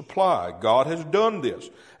effectual supply. God has done this,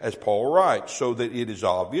 as Paul writes, so that it is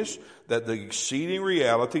obvious that the exceeding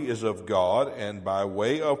reality is of God and by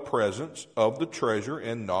way of presence of the treasure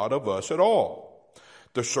and not of us at all.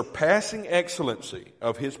 The surpassing excellency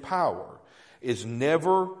of His power is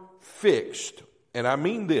never fixed. And I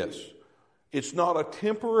mean this. It's not a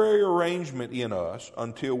temporary arrangement in us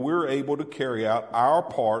until we're able to carry out our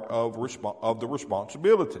part of the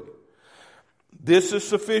responsibility. This is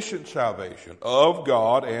sufficient salvation of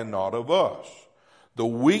God and not of us. The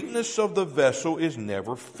weakness of the vessel is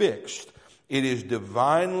never fixed. It is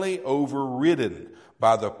divinely overridden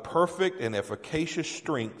by the perfect and efficacious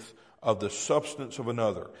strength of the substance of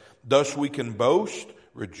another. Thus we can boast,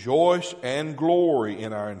 rejoice, and glory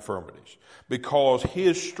in our infirmities, because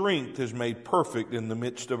His strength is made perfect in the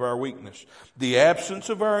midst of our weakness. The absence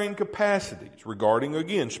of our incapacities, regarding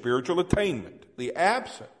again spiritual attainment, the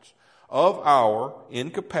absence of our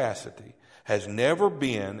incapacity has never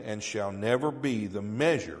been and shall never be the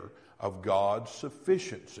measure of God's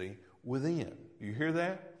sufficiency within. You hear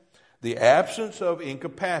that? The absence of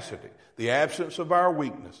incapacity, the absence of our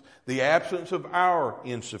weakness, the absence of our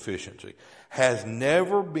insufficiency has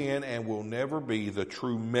never been and will never be the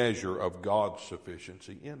true measure of God's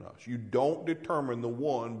sufficiency in us. You don't determine the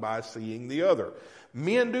one by seeing the other.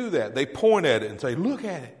 Men do that. They point at it and say, look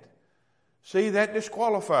at it. See, that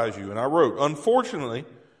disqualifies you. And I wrote, unfortunately,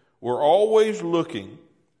 we're always looking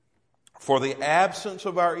For the absence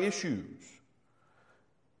of our issues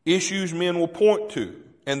men will point to,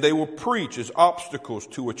 and they will preach as obstacles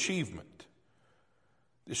to achievement.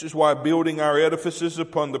 This is why building our edifices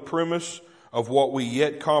upon the premise of what we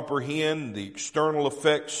yet comprehend, the external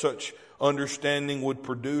effects such understanding would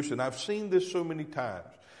produce, and I've seen this so many times.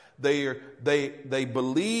 They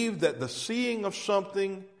believe that the seeing of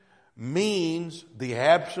something means the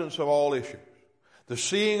absence of all issues. The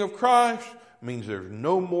seeing of Christ means there's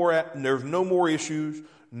no more issues,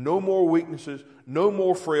 no more weaknesses, no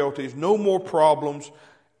more frailties, no more problems.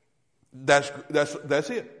 That's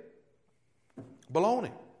it.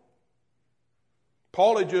 Baloney.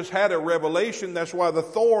 Paul had just had a revelation. That's why the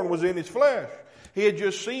thorn was in his flesh. He had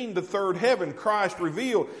just seen the third heaven, Christ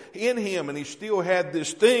revealed in him, and he still had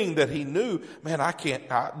this thing that he knew, man,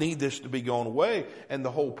 I need this to be gone away. And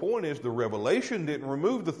the whole point is the revelation didn't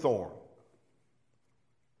remove the thorn.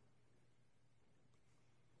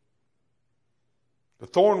 The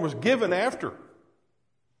thorn was given after.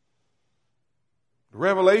 The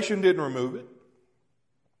revelation didn't remove it.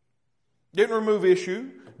 Didn't remove issue.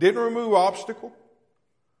 Didn't remove obstacle.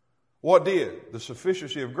 What did? The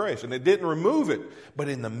sufficiency of grace. And it didn't remove it, but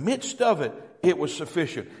in the midst of it, it was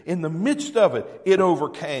sufficient. In the midst of it, it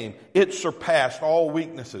overcame. It surpassed all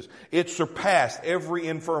weaknesses. It surpassed every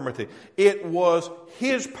infirmity. It was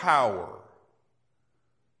His power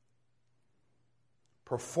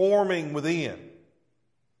performing within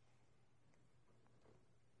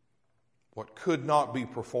what could not be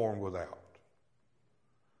performed without.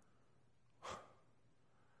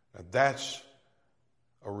 Now that's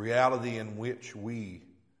a reality in which we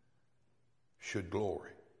should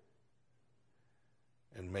glory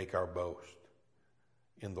and make our boast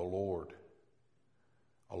in the Lord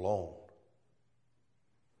alone.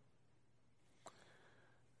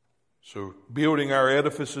 So building our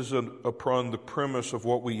edifices upon the premise of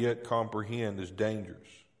what we yet comprehend is dangerous,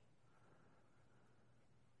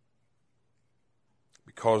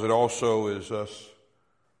 because it also is us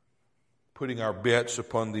putting our bets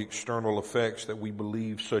upon the external effects that we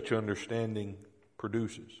believe such understanding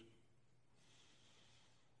produces.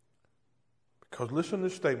 Because listen to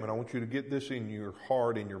this statement. I want you to get this in your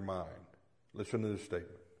heart, in your mind. Listen to this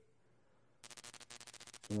statement.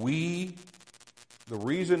 The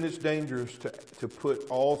reason it's dangerous to put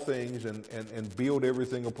all things and build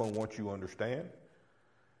everything upon what you understand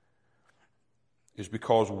is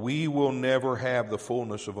because we will never have the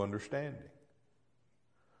fullness of understanding.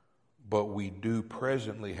 But we do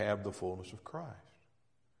presently have the fullness of Christ.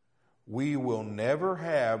 We will never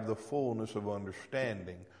have the fullness of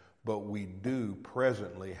understanding, but we do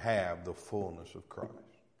presently have the fullness of Christ.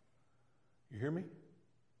 You hear me?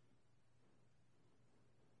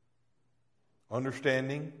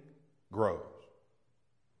 Understanding grows.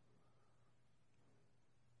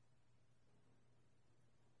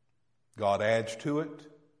 God adds to it.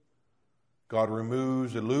 God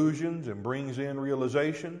removes illusions and brings in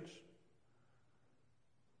realizations.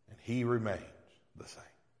 And He remains the same.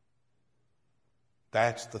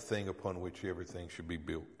 That's the thing upon which everything should be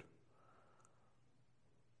built.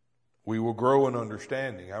 We will grow in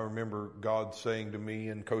understanding. I remember God saying to me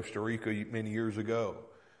in Costa Rica many years ago,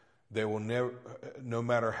 there will never, no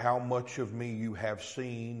matter how much of me you have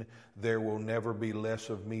seen, there will never be less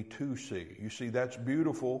of me to see. You see, that's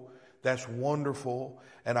beautiful. That's wonderful.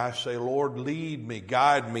 And I say, Lord, lead me,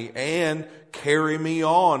 guide me, and carry me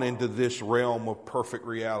on into this realm of perfect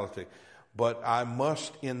reality. But I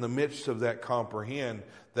must, in the midst of that, comprehend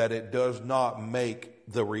that it does not make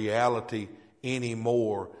the reality any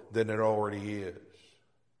more than it already is.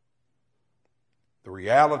 The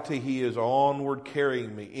reality He is onward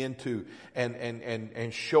carrying me into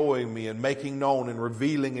and showing me and making known and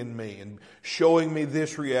revealing in me and showing me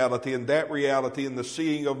this reality and that reality and the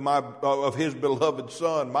seeing of His beloved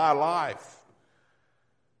Son, my life,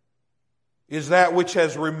 is that which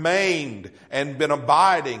has remained and been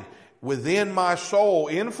abiding within my soul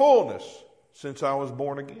in fullness since I was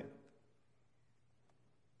born again.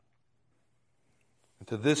 And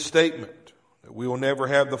to this statement, that we will never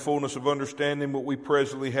have the fullness of understanding, but we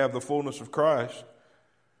presently have the fullness of Christ,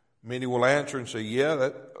 many will answer and say,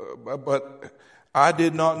 but I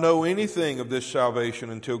did not know anything of this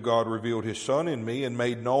salvation until God revealed His Son in me and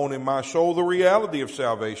made known in my soul the reality of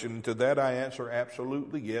salvation. And to that I answer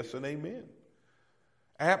absolutely yes and amen.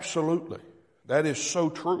 Absolutely. That is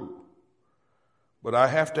so true. But I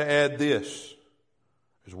have to add this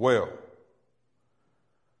as well.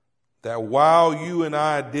 That while you and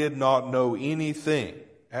I did not know anything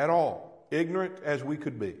at all, ignorant as we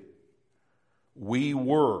could be, we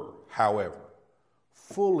were, however,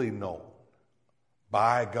 fully known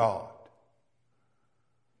by God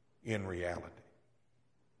in reality.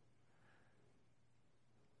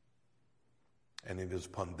 And it is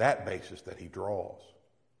upon that basis that he draws,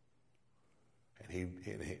 and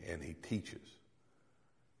he teaches,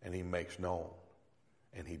 and he makes known,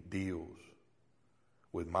 and he deals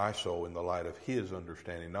with my soul in the light of his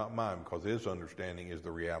understanding, not mine, because his understanding is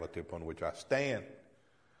the reality upon which I stand.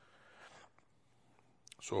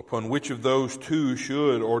 So upon which of those two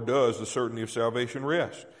should or does the certainty of salvation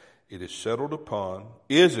rest? Is it settled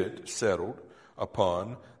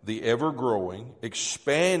upon the ever-growing,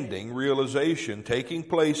 expanding realization taking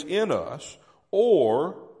place in us,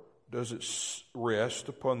 or does it rest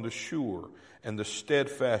upon the sure and the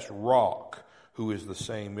steadfast rock who is the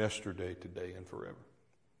same yesterday, today, and forever?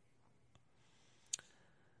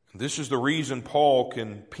 This is the reason Paul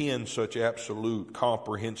can pen such absolute,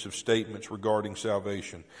 comprehensive statements regarding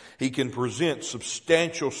salvation. He can present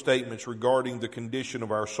substantial statements regarding the condition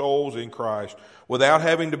of our souls in Christ without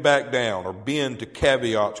having to back down or bend to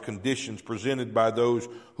caveats, conditions presented by those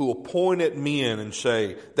who point at men and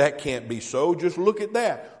say, that can't be so, just look at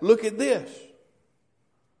that, look at this.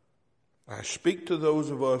 I speak to those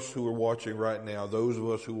of us who are watching right now, those of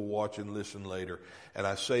us who will watch and listen later, and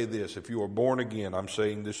I say this, if you are born again, I'm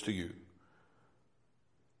saying this to you.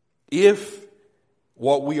 If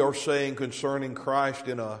what we are saying concerning Christ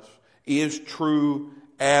in us is true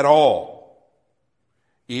at all,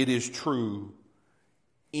 it is true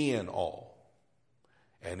in all,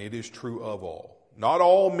 and it is true of all. Not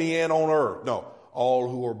all men on earth, no, all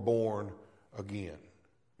who are born again.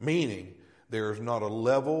 Meaning, there is not a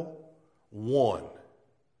level one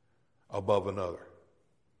above another.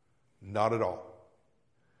 Not at all.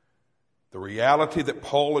 The reality that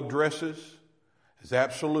Paul addresses is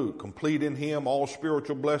absolute, complete in him, all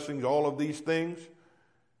spiritual blessings, all of these things.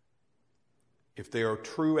 If they are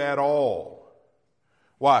true at all.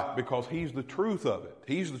 Why? Because he's the truth of it.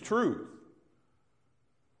 He's the truth.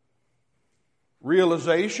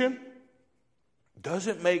 Realization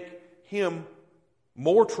doesn't make him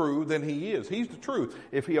more true than he is. He's the truth.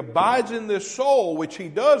 If he abides in this soul, which he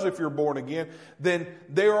does if you're born again, then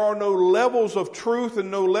there are no levels of truth and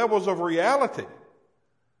no levels of reality.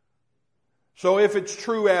 So if it's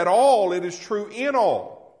true at all, it is true in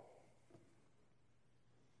all.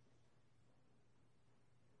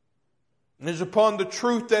 It is upon the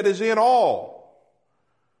truth that is in all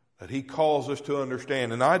that he calls us to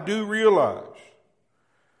understand. And I do realize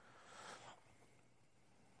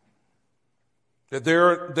that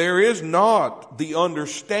there is not the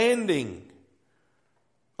understanding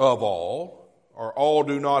of all, or all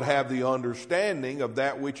do not have the understanding of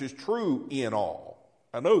that which is true in all.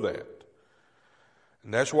 I know that.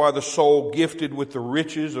 And that's why the soul gifted with the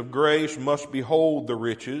riches of grace must behold the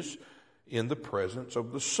riches in the presence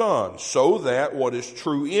of the Son, so that what is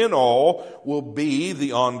true in all will be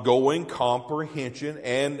the ongoing comprehension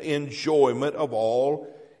and enjoyment of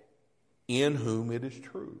all in whom it is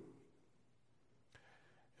true.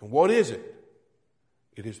 And what is it?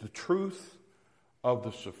 It is the truth of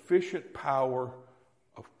the sufficient power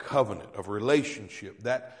of covenant, of relationship,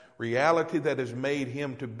 that reality that has made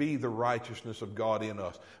him to be the righteousness of God in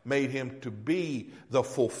us, made him to be the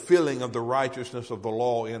fulfilling of the righteousness of the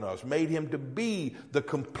law in us, made him to be the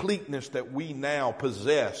completeness that we now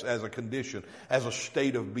possess as a condition, as a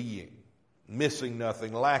state of being, missing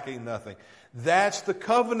nothing, lacking nothing. That's the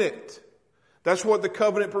covenant. That's what the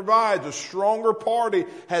covenant provides. A stronger party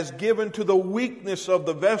has given to the weakness of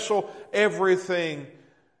the vessel everything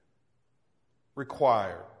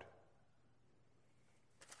required.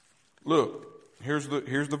 Look, here's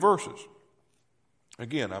the verses.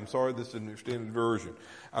 Again, I'm sorry this is an extended version.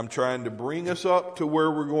 I'm trying to bring us up to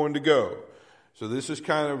where we're going to go. So this is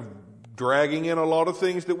kind of dragging in a lot of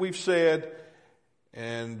things that we've said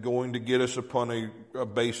and going to get us upon a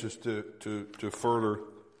basis to further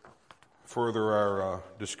our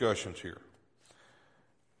discussions here.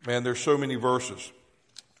 Man, there's so many verses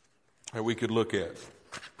that we could look at.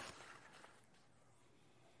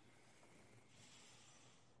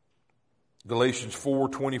 Galatians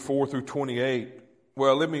 4:24 through 28.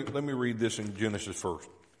 Well, let me read this in Genesis first.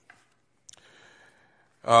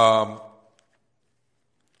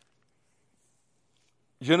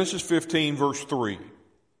 Genesis 15, verse 3.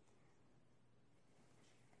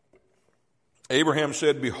 Abraham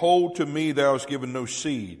said, "Behold, to me thou hast given no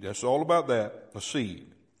seed." That's all about that, a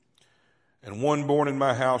seed. "And one born in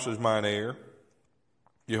my house is mine heir.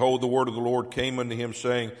 Behold, the word of the Lord came unto him,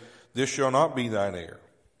 saying, This shall not be thine heir,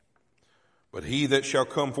 but he that shall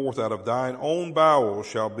come forth out of thine own bowels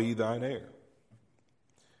shall be thine heir.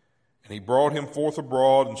 And he brought him forth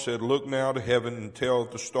abroad and said, Look now to heaven and tell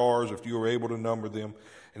the stars, if you are able to number them.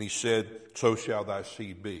 And he said, so shall thy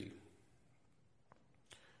seed be.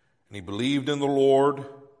 And he believed in the Lord,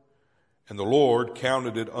 and the Lord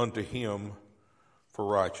counted it unto him for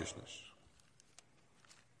righteousness.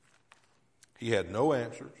 He had no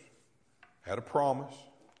answers, had a promise,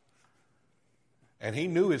 and he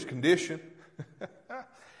knew his condition.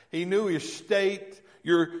 He knew his state.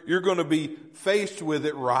 You're going to be faced with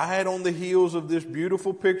it right on the heels of this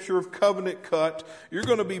beautiful picture of covenant cut. You're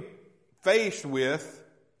going to be faced with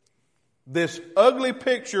this ugly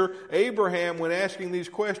picture Abraham, when asking these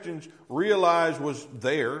questions, realized was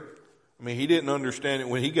there. I mean, he didn't understand it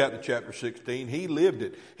when he got to chapter 16. He lived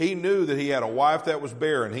it. He knew that he had a wife that was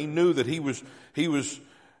barren. He knew that he was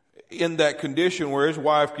in that condition where his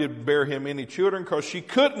wife could bear him any children because she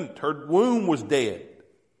couldn't. Her womb was dead.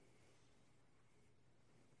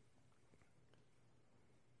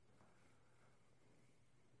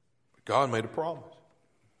 God made a promise.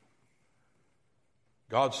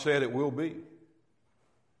 God said it will be.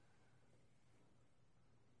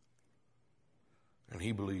 And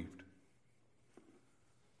he believed.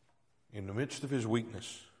 In the midst of his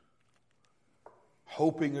weakness,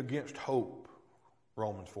 hoping against hope,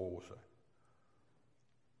 Romans 4 will say.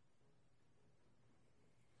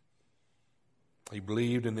 He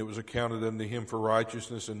believed, and it was accounted unto him for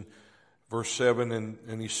righteousness. And verse 7,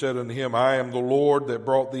 and he said unto him, I am the Lord that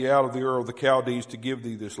brought thee out of the Ur of the Chaldees to give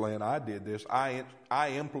thee this land. I did this. I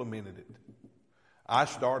implemented it. I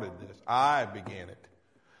started this. I began it.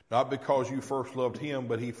 Not because you first loved him,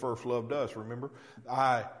 but he first loved us, remember?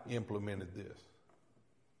 I implemented this.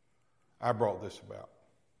 I brought this about.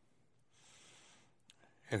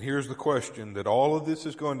 And here's the question that all of this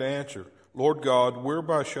is going to answer. Lord God,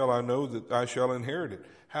 whereby shall I know that I shall inherit it?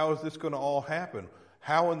 How is this going to all happen?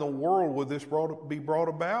 How in the world would this be brought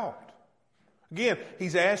about? Again,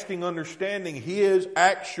 he's asking, understanding his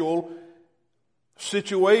actual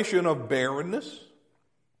situation of barrenness,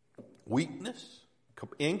 weakness,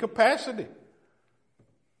 incapacity.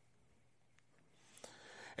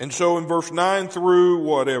 And so in verse 9 through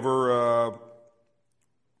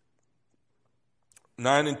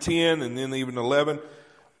 9 and 10 and then even 11,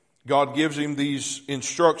 God gives him these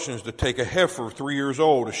instructions to take a heifer 3 years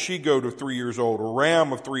old, a she-goat of 3 years old, a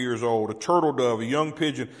ram of 3 years old, a turtle dove, a young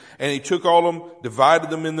pigeon. And he took all of them, divided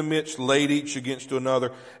them in the midst, laid each against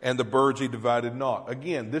another, and the birds he divided not.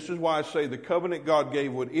 Again, this is why I say the covenant God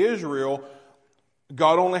gave with Israel,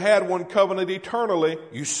 God only had one covenant eternally.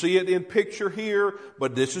 You see it in picture here,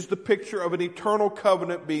 but this is the picture of an eternal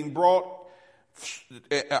covenant being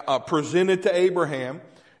presented to Abraham,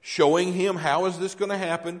 showing him how is this going to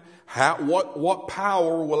happen, what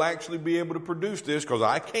power will actually be able to produce this, because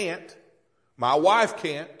I can't, my wife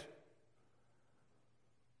can't.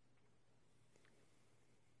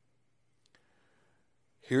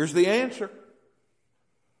 Here's the answer.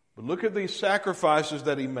 But look at these sacrifices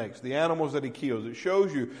that he makes, the animals that he kills. It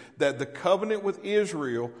shows you that the covenant with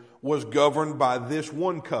Israel was governed by this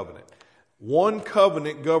one covenant. One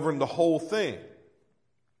covenant governed the whole thing.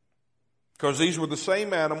 Because these were the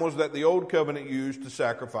same animals that the old covenant used to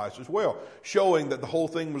sacrifice as well, showing that the whole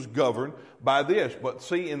thing was governed by this. But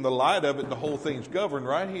see, in the light of it, the whole thing's governed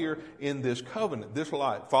right here in this covenant, this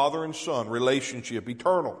light. Father and Son, relationship,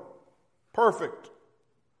 eternal, perfect,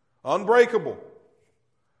 unbreakable,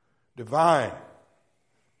 divine.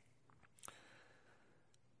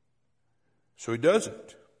 So he does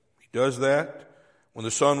it. He does that. When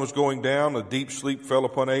the sun was going down, a deep sleep fell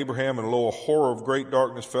upon Abraham, and lo, a horror of great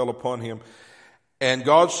darkness fell upon him. And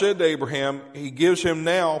God said to Abraham, he gives him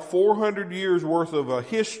now 400 years worth of a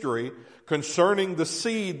history concerning the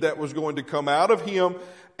seed that was going to come out of him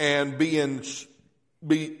and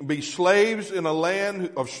be slaves in a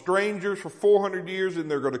land of strangers for 400 years, and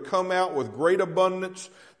they're going to come out with great abundance.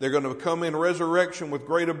 They're going to come in resurrection with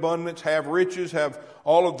great abundance, have riches, have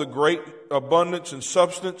all of the great abundance and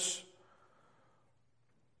substance.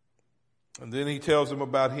 And then he tells them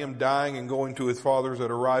about him dying and going to his fathers at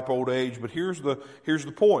a ripe old age. But here's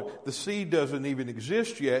the point. The seed doesn't even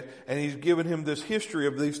exist yet, and he's given him this history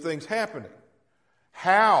of these things happening.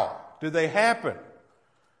 How did they happen?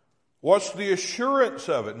 What's the assurance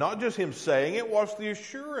of it? Not just him saying it, what's the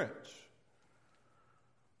assurance?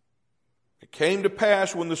 It came to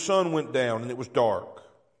pass when the sun went down and it was dark.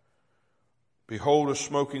 Behold, a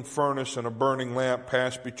smoking furnace and a burning lamp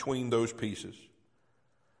passed between those pieces.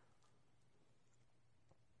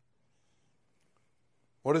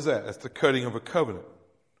 What is that? That's the cutting of a covenant.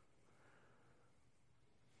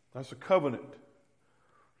 That's a covenant.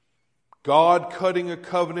 God cutting a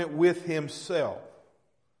covenant with himself.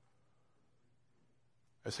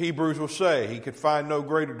 As Hebrews will say, he could find no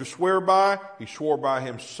greater to swear by. He swore by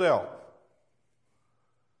himself.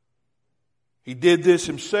 He did this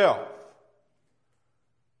himself.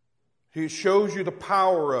 It shows you the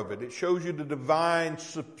power of it. It shows you the divine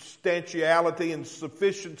substantiality and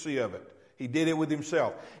sufficiency of it. He did it with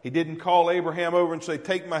himself. He didn't call Abraham over and say,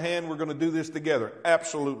 take my hand, we're going to do this together.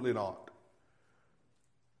 Absolutely not.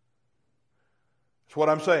 That's what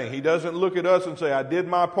I'm saying. He doesn't look at us and say, I did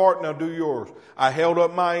my part, now do yours. I held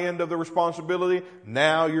up my end of the responsibility,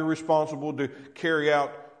 now you're responsible to carry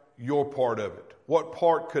out your part of it. What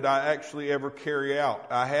part could I actually ever carry out?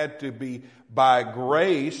 I had to be, by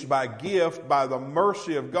grace, by gift, by the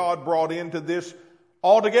mercy of God, brought into this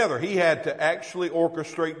altogether. He had to actually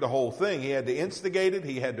orchestrate the whole thing. He had to instigate it.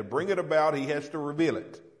 He had to bring it about. He has to reveal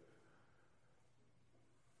it.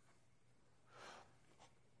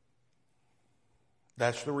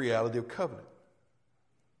 That's the reality of covenant.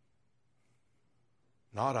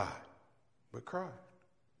 Not I, but Christ.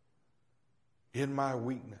 In my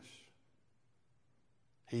weakness,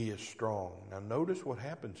 He is strong. Now notice what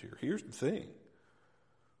happens here. Here's the thing.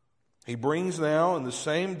 He brings now, in the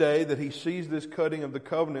same day that he sees this cutting of the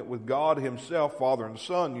covenant with God himself, Father and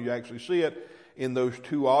Son, you actually see it in those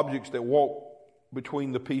two objects that walk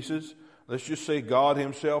between the pieces. Let's just say God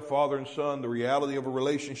himself, Father and Son, the reality of a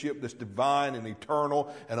relationship that's divine and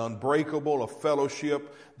eternal and unbreakable, a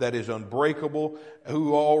fellowship that is unbreakable,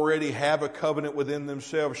 who already have a covenant within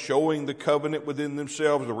themselves, showing the covenant within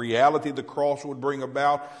themselves, the reality the cross would bring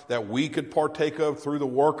about, that we could partake of through the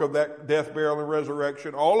work of that death, burial, and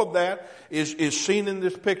resurrection. All of that is seen in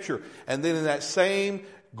this picture. And then in that same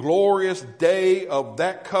glorious day of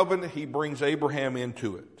that covenant, he brings Abraham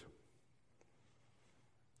into it.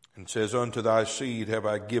 And says, unto thy seed have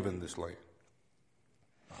I given this land.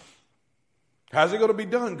 How's it going to be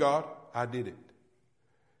done, God? I did it.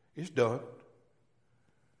 It's done.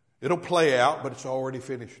 It'll play out, but it's already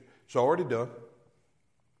finished. It's already done.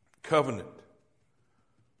 Covenant.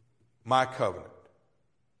 My covenant.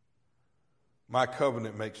 My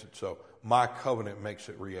covenant makes it so. My covenant makes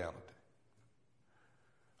it reality.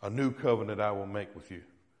 A new covenant I will make with you.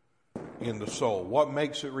 In the soul. What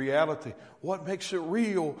makes it reality? What makes it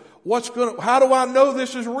real? How do I know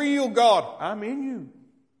this is real, God? I'm in you.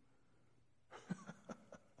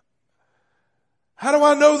 How do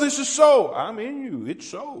I know this is so? I'm in you. It's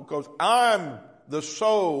so because I'm the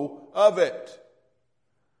soul of it.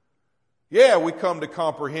 Yeah, we come to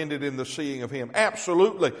comprehend it in the seeing of him.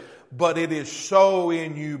 Absolutely. But it is so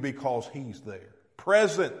in you because he's there.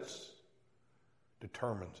 Presence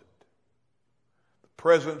determines it.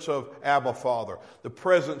 Presence of Abba Father, the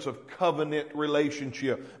presence of covenant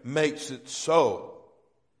relationship makes it so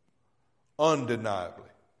undeniably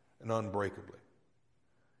and unbreakably,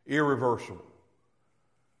 irreversible.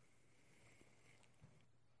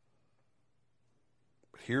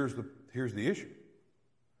 But here's the issue.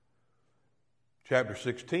 Chapter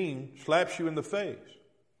 16 slaps you in the face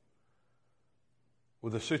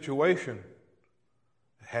with a situation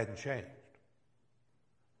that hadn't changed.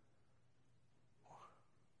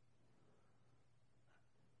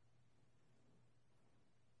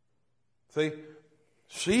 See,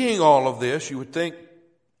 seeing all of this, you would think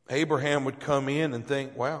Abraham would come in and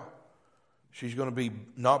think, wow, she's going to be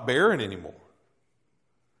not barren anymore.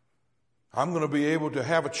 I'm going to be able to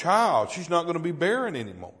have a child. She's not going to be barren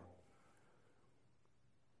anymore.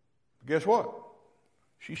 Guess what?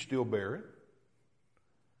 She's still barren.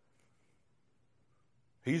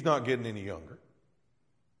 He's not getting any younger.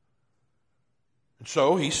 And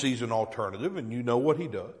so he sees an alternative, and you know what he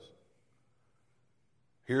does.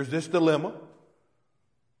 Here's this dilemma.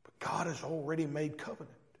 But God has already made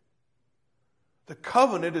covenant. The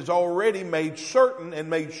covenant is already made certain and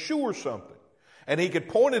made sure something. And he could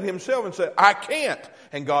point at himself and say, I can't.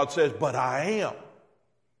 And God says, but I am.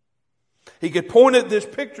 He could point at this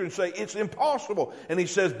picture and say, it's impossible. And he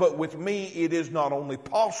says, but with me it is not only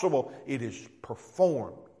possible, it is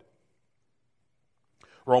performed.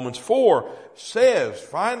 Romans 4 says,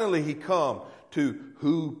 finally he come to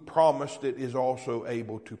who promised it is also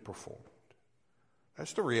able to perform it.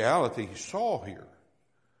 That's the reality he saw here.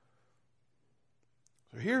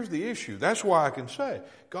 So here's the issue. That's why I can say,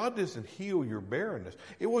 God doesn't heal your barrenness.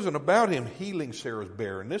 It wasn't about him healing Sarah's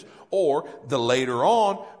barrenness or the later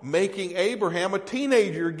on making Abraham a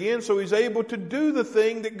teenager again so he's able to do the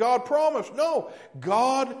thing that God promised. No,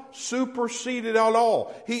 God superseded it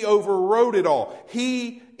all. He overrode it all.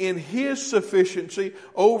 He, in his sufficiency,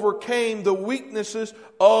 overcame the weaknesses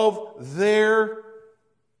of their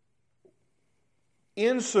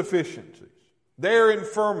insufficiencies, their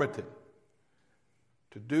infirmity.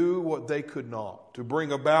 To do what they could not, to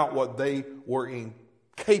bring about what they were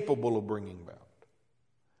incapable of bringing about.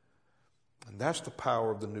 And that's the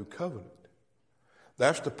power of the new covenant.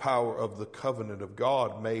 That's the power of the covenant of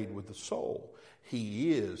God made with the soul.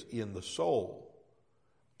 He is in the soul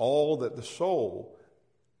all that the soul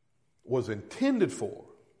was intended for,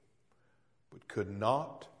 but could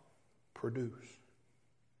not produce.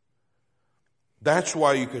 That's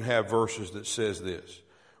why you can have verses that says this.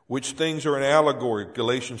 Which things are an allegory,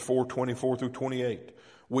 Galatians 4:24 through 28.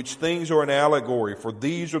 Which things are an allegory, for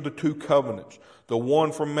these are the two covenants. The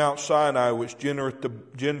one from Mount Sinai, which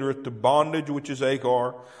gendereth the bondage, which is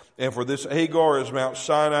Hagar. And for this Hagar is Mount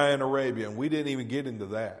Sinai in Arabia. And we didn't even get into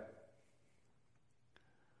that.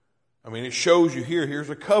 I mean, it shows you here's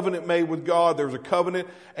a covenant made with God. There's a covenant,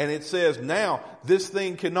 and it says now this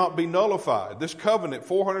thing cannot be nullified. This covenant,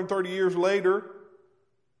 430 years later,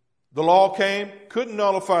 the law came, couldn't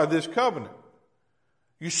nullify this covenant.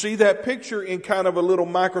 You see that picture in kind of a little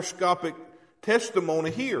microscopic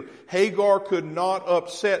testimony here. Hagar could not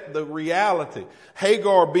upset the reality.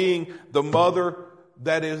 Hagar being the mother,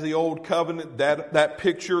 that is the old covenant, that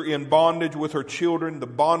picture in bondage with her children, the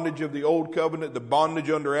bondage of the old covenant, the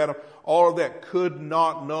bondage under Adam, all of that could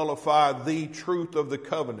not nullify the truth of the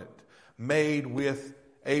covenant made with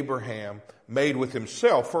Abraham, made with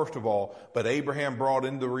himself, first of all, but Abraham brought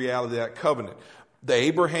into reality that covenant.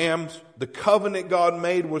 The covenant God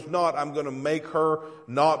made was not, I'm going to make her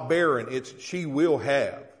not barren. It's, she will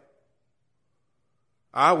have.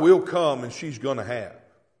 I will come and she's going to have.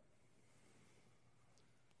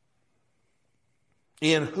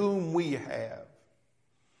 In whom we have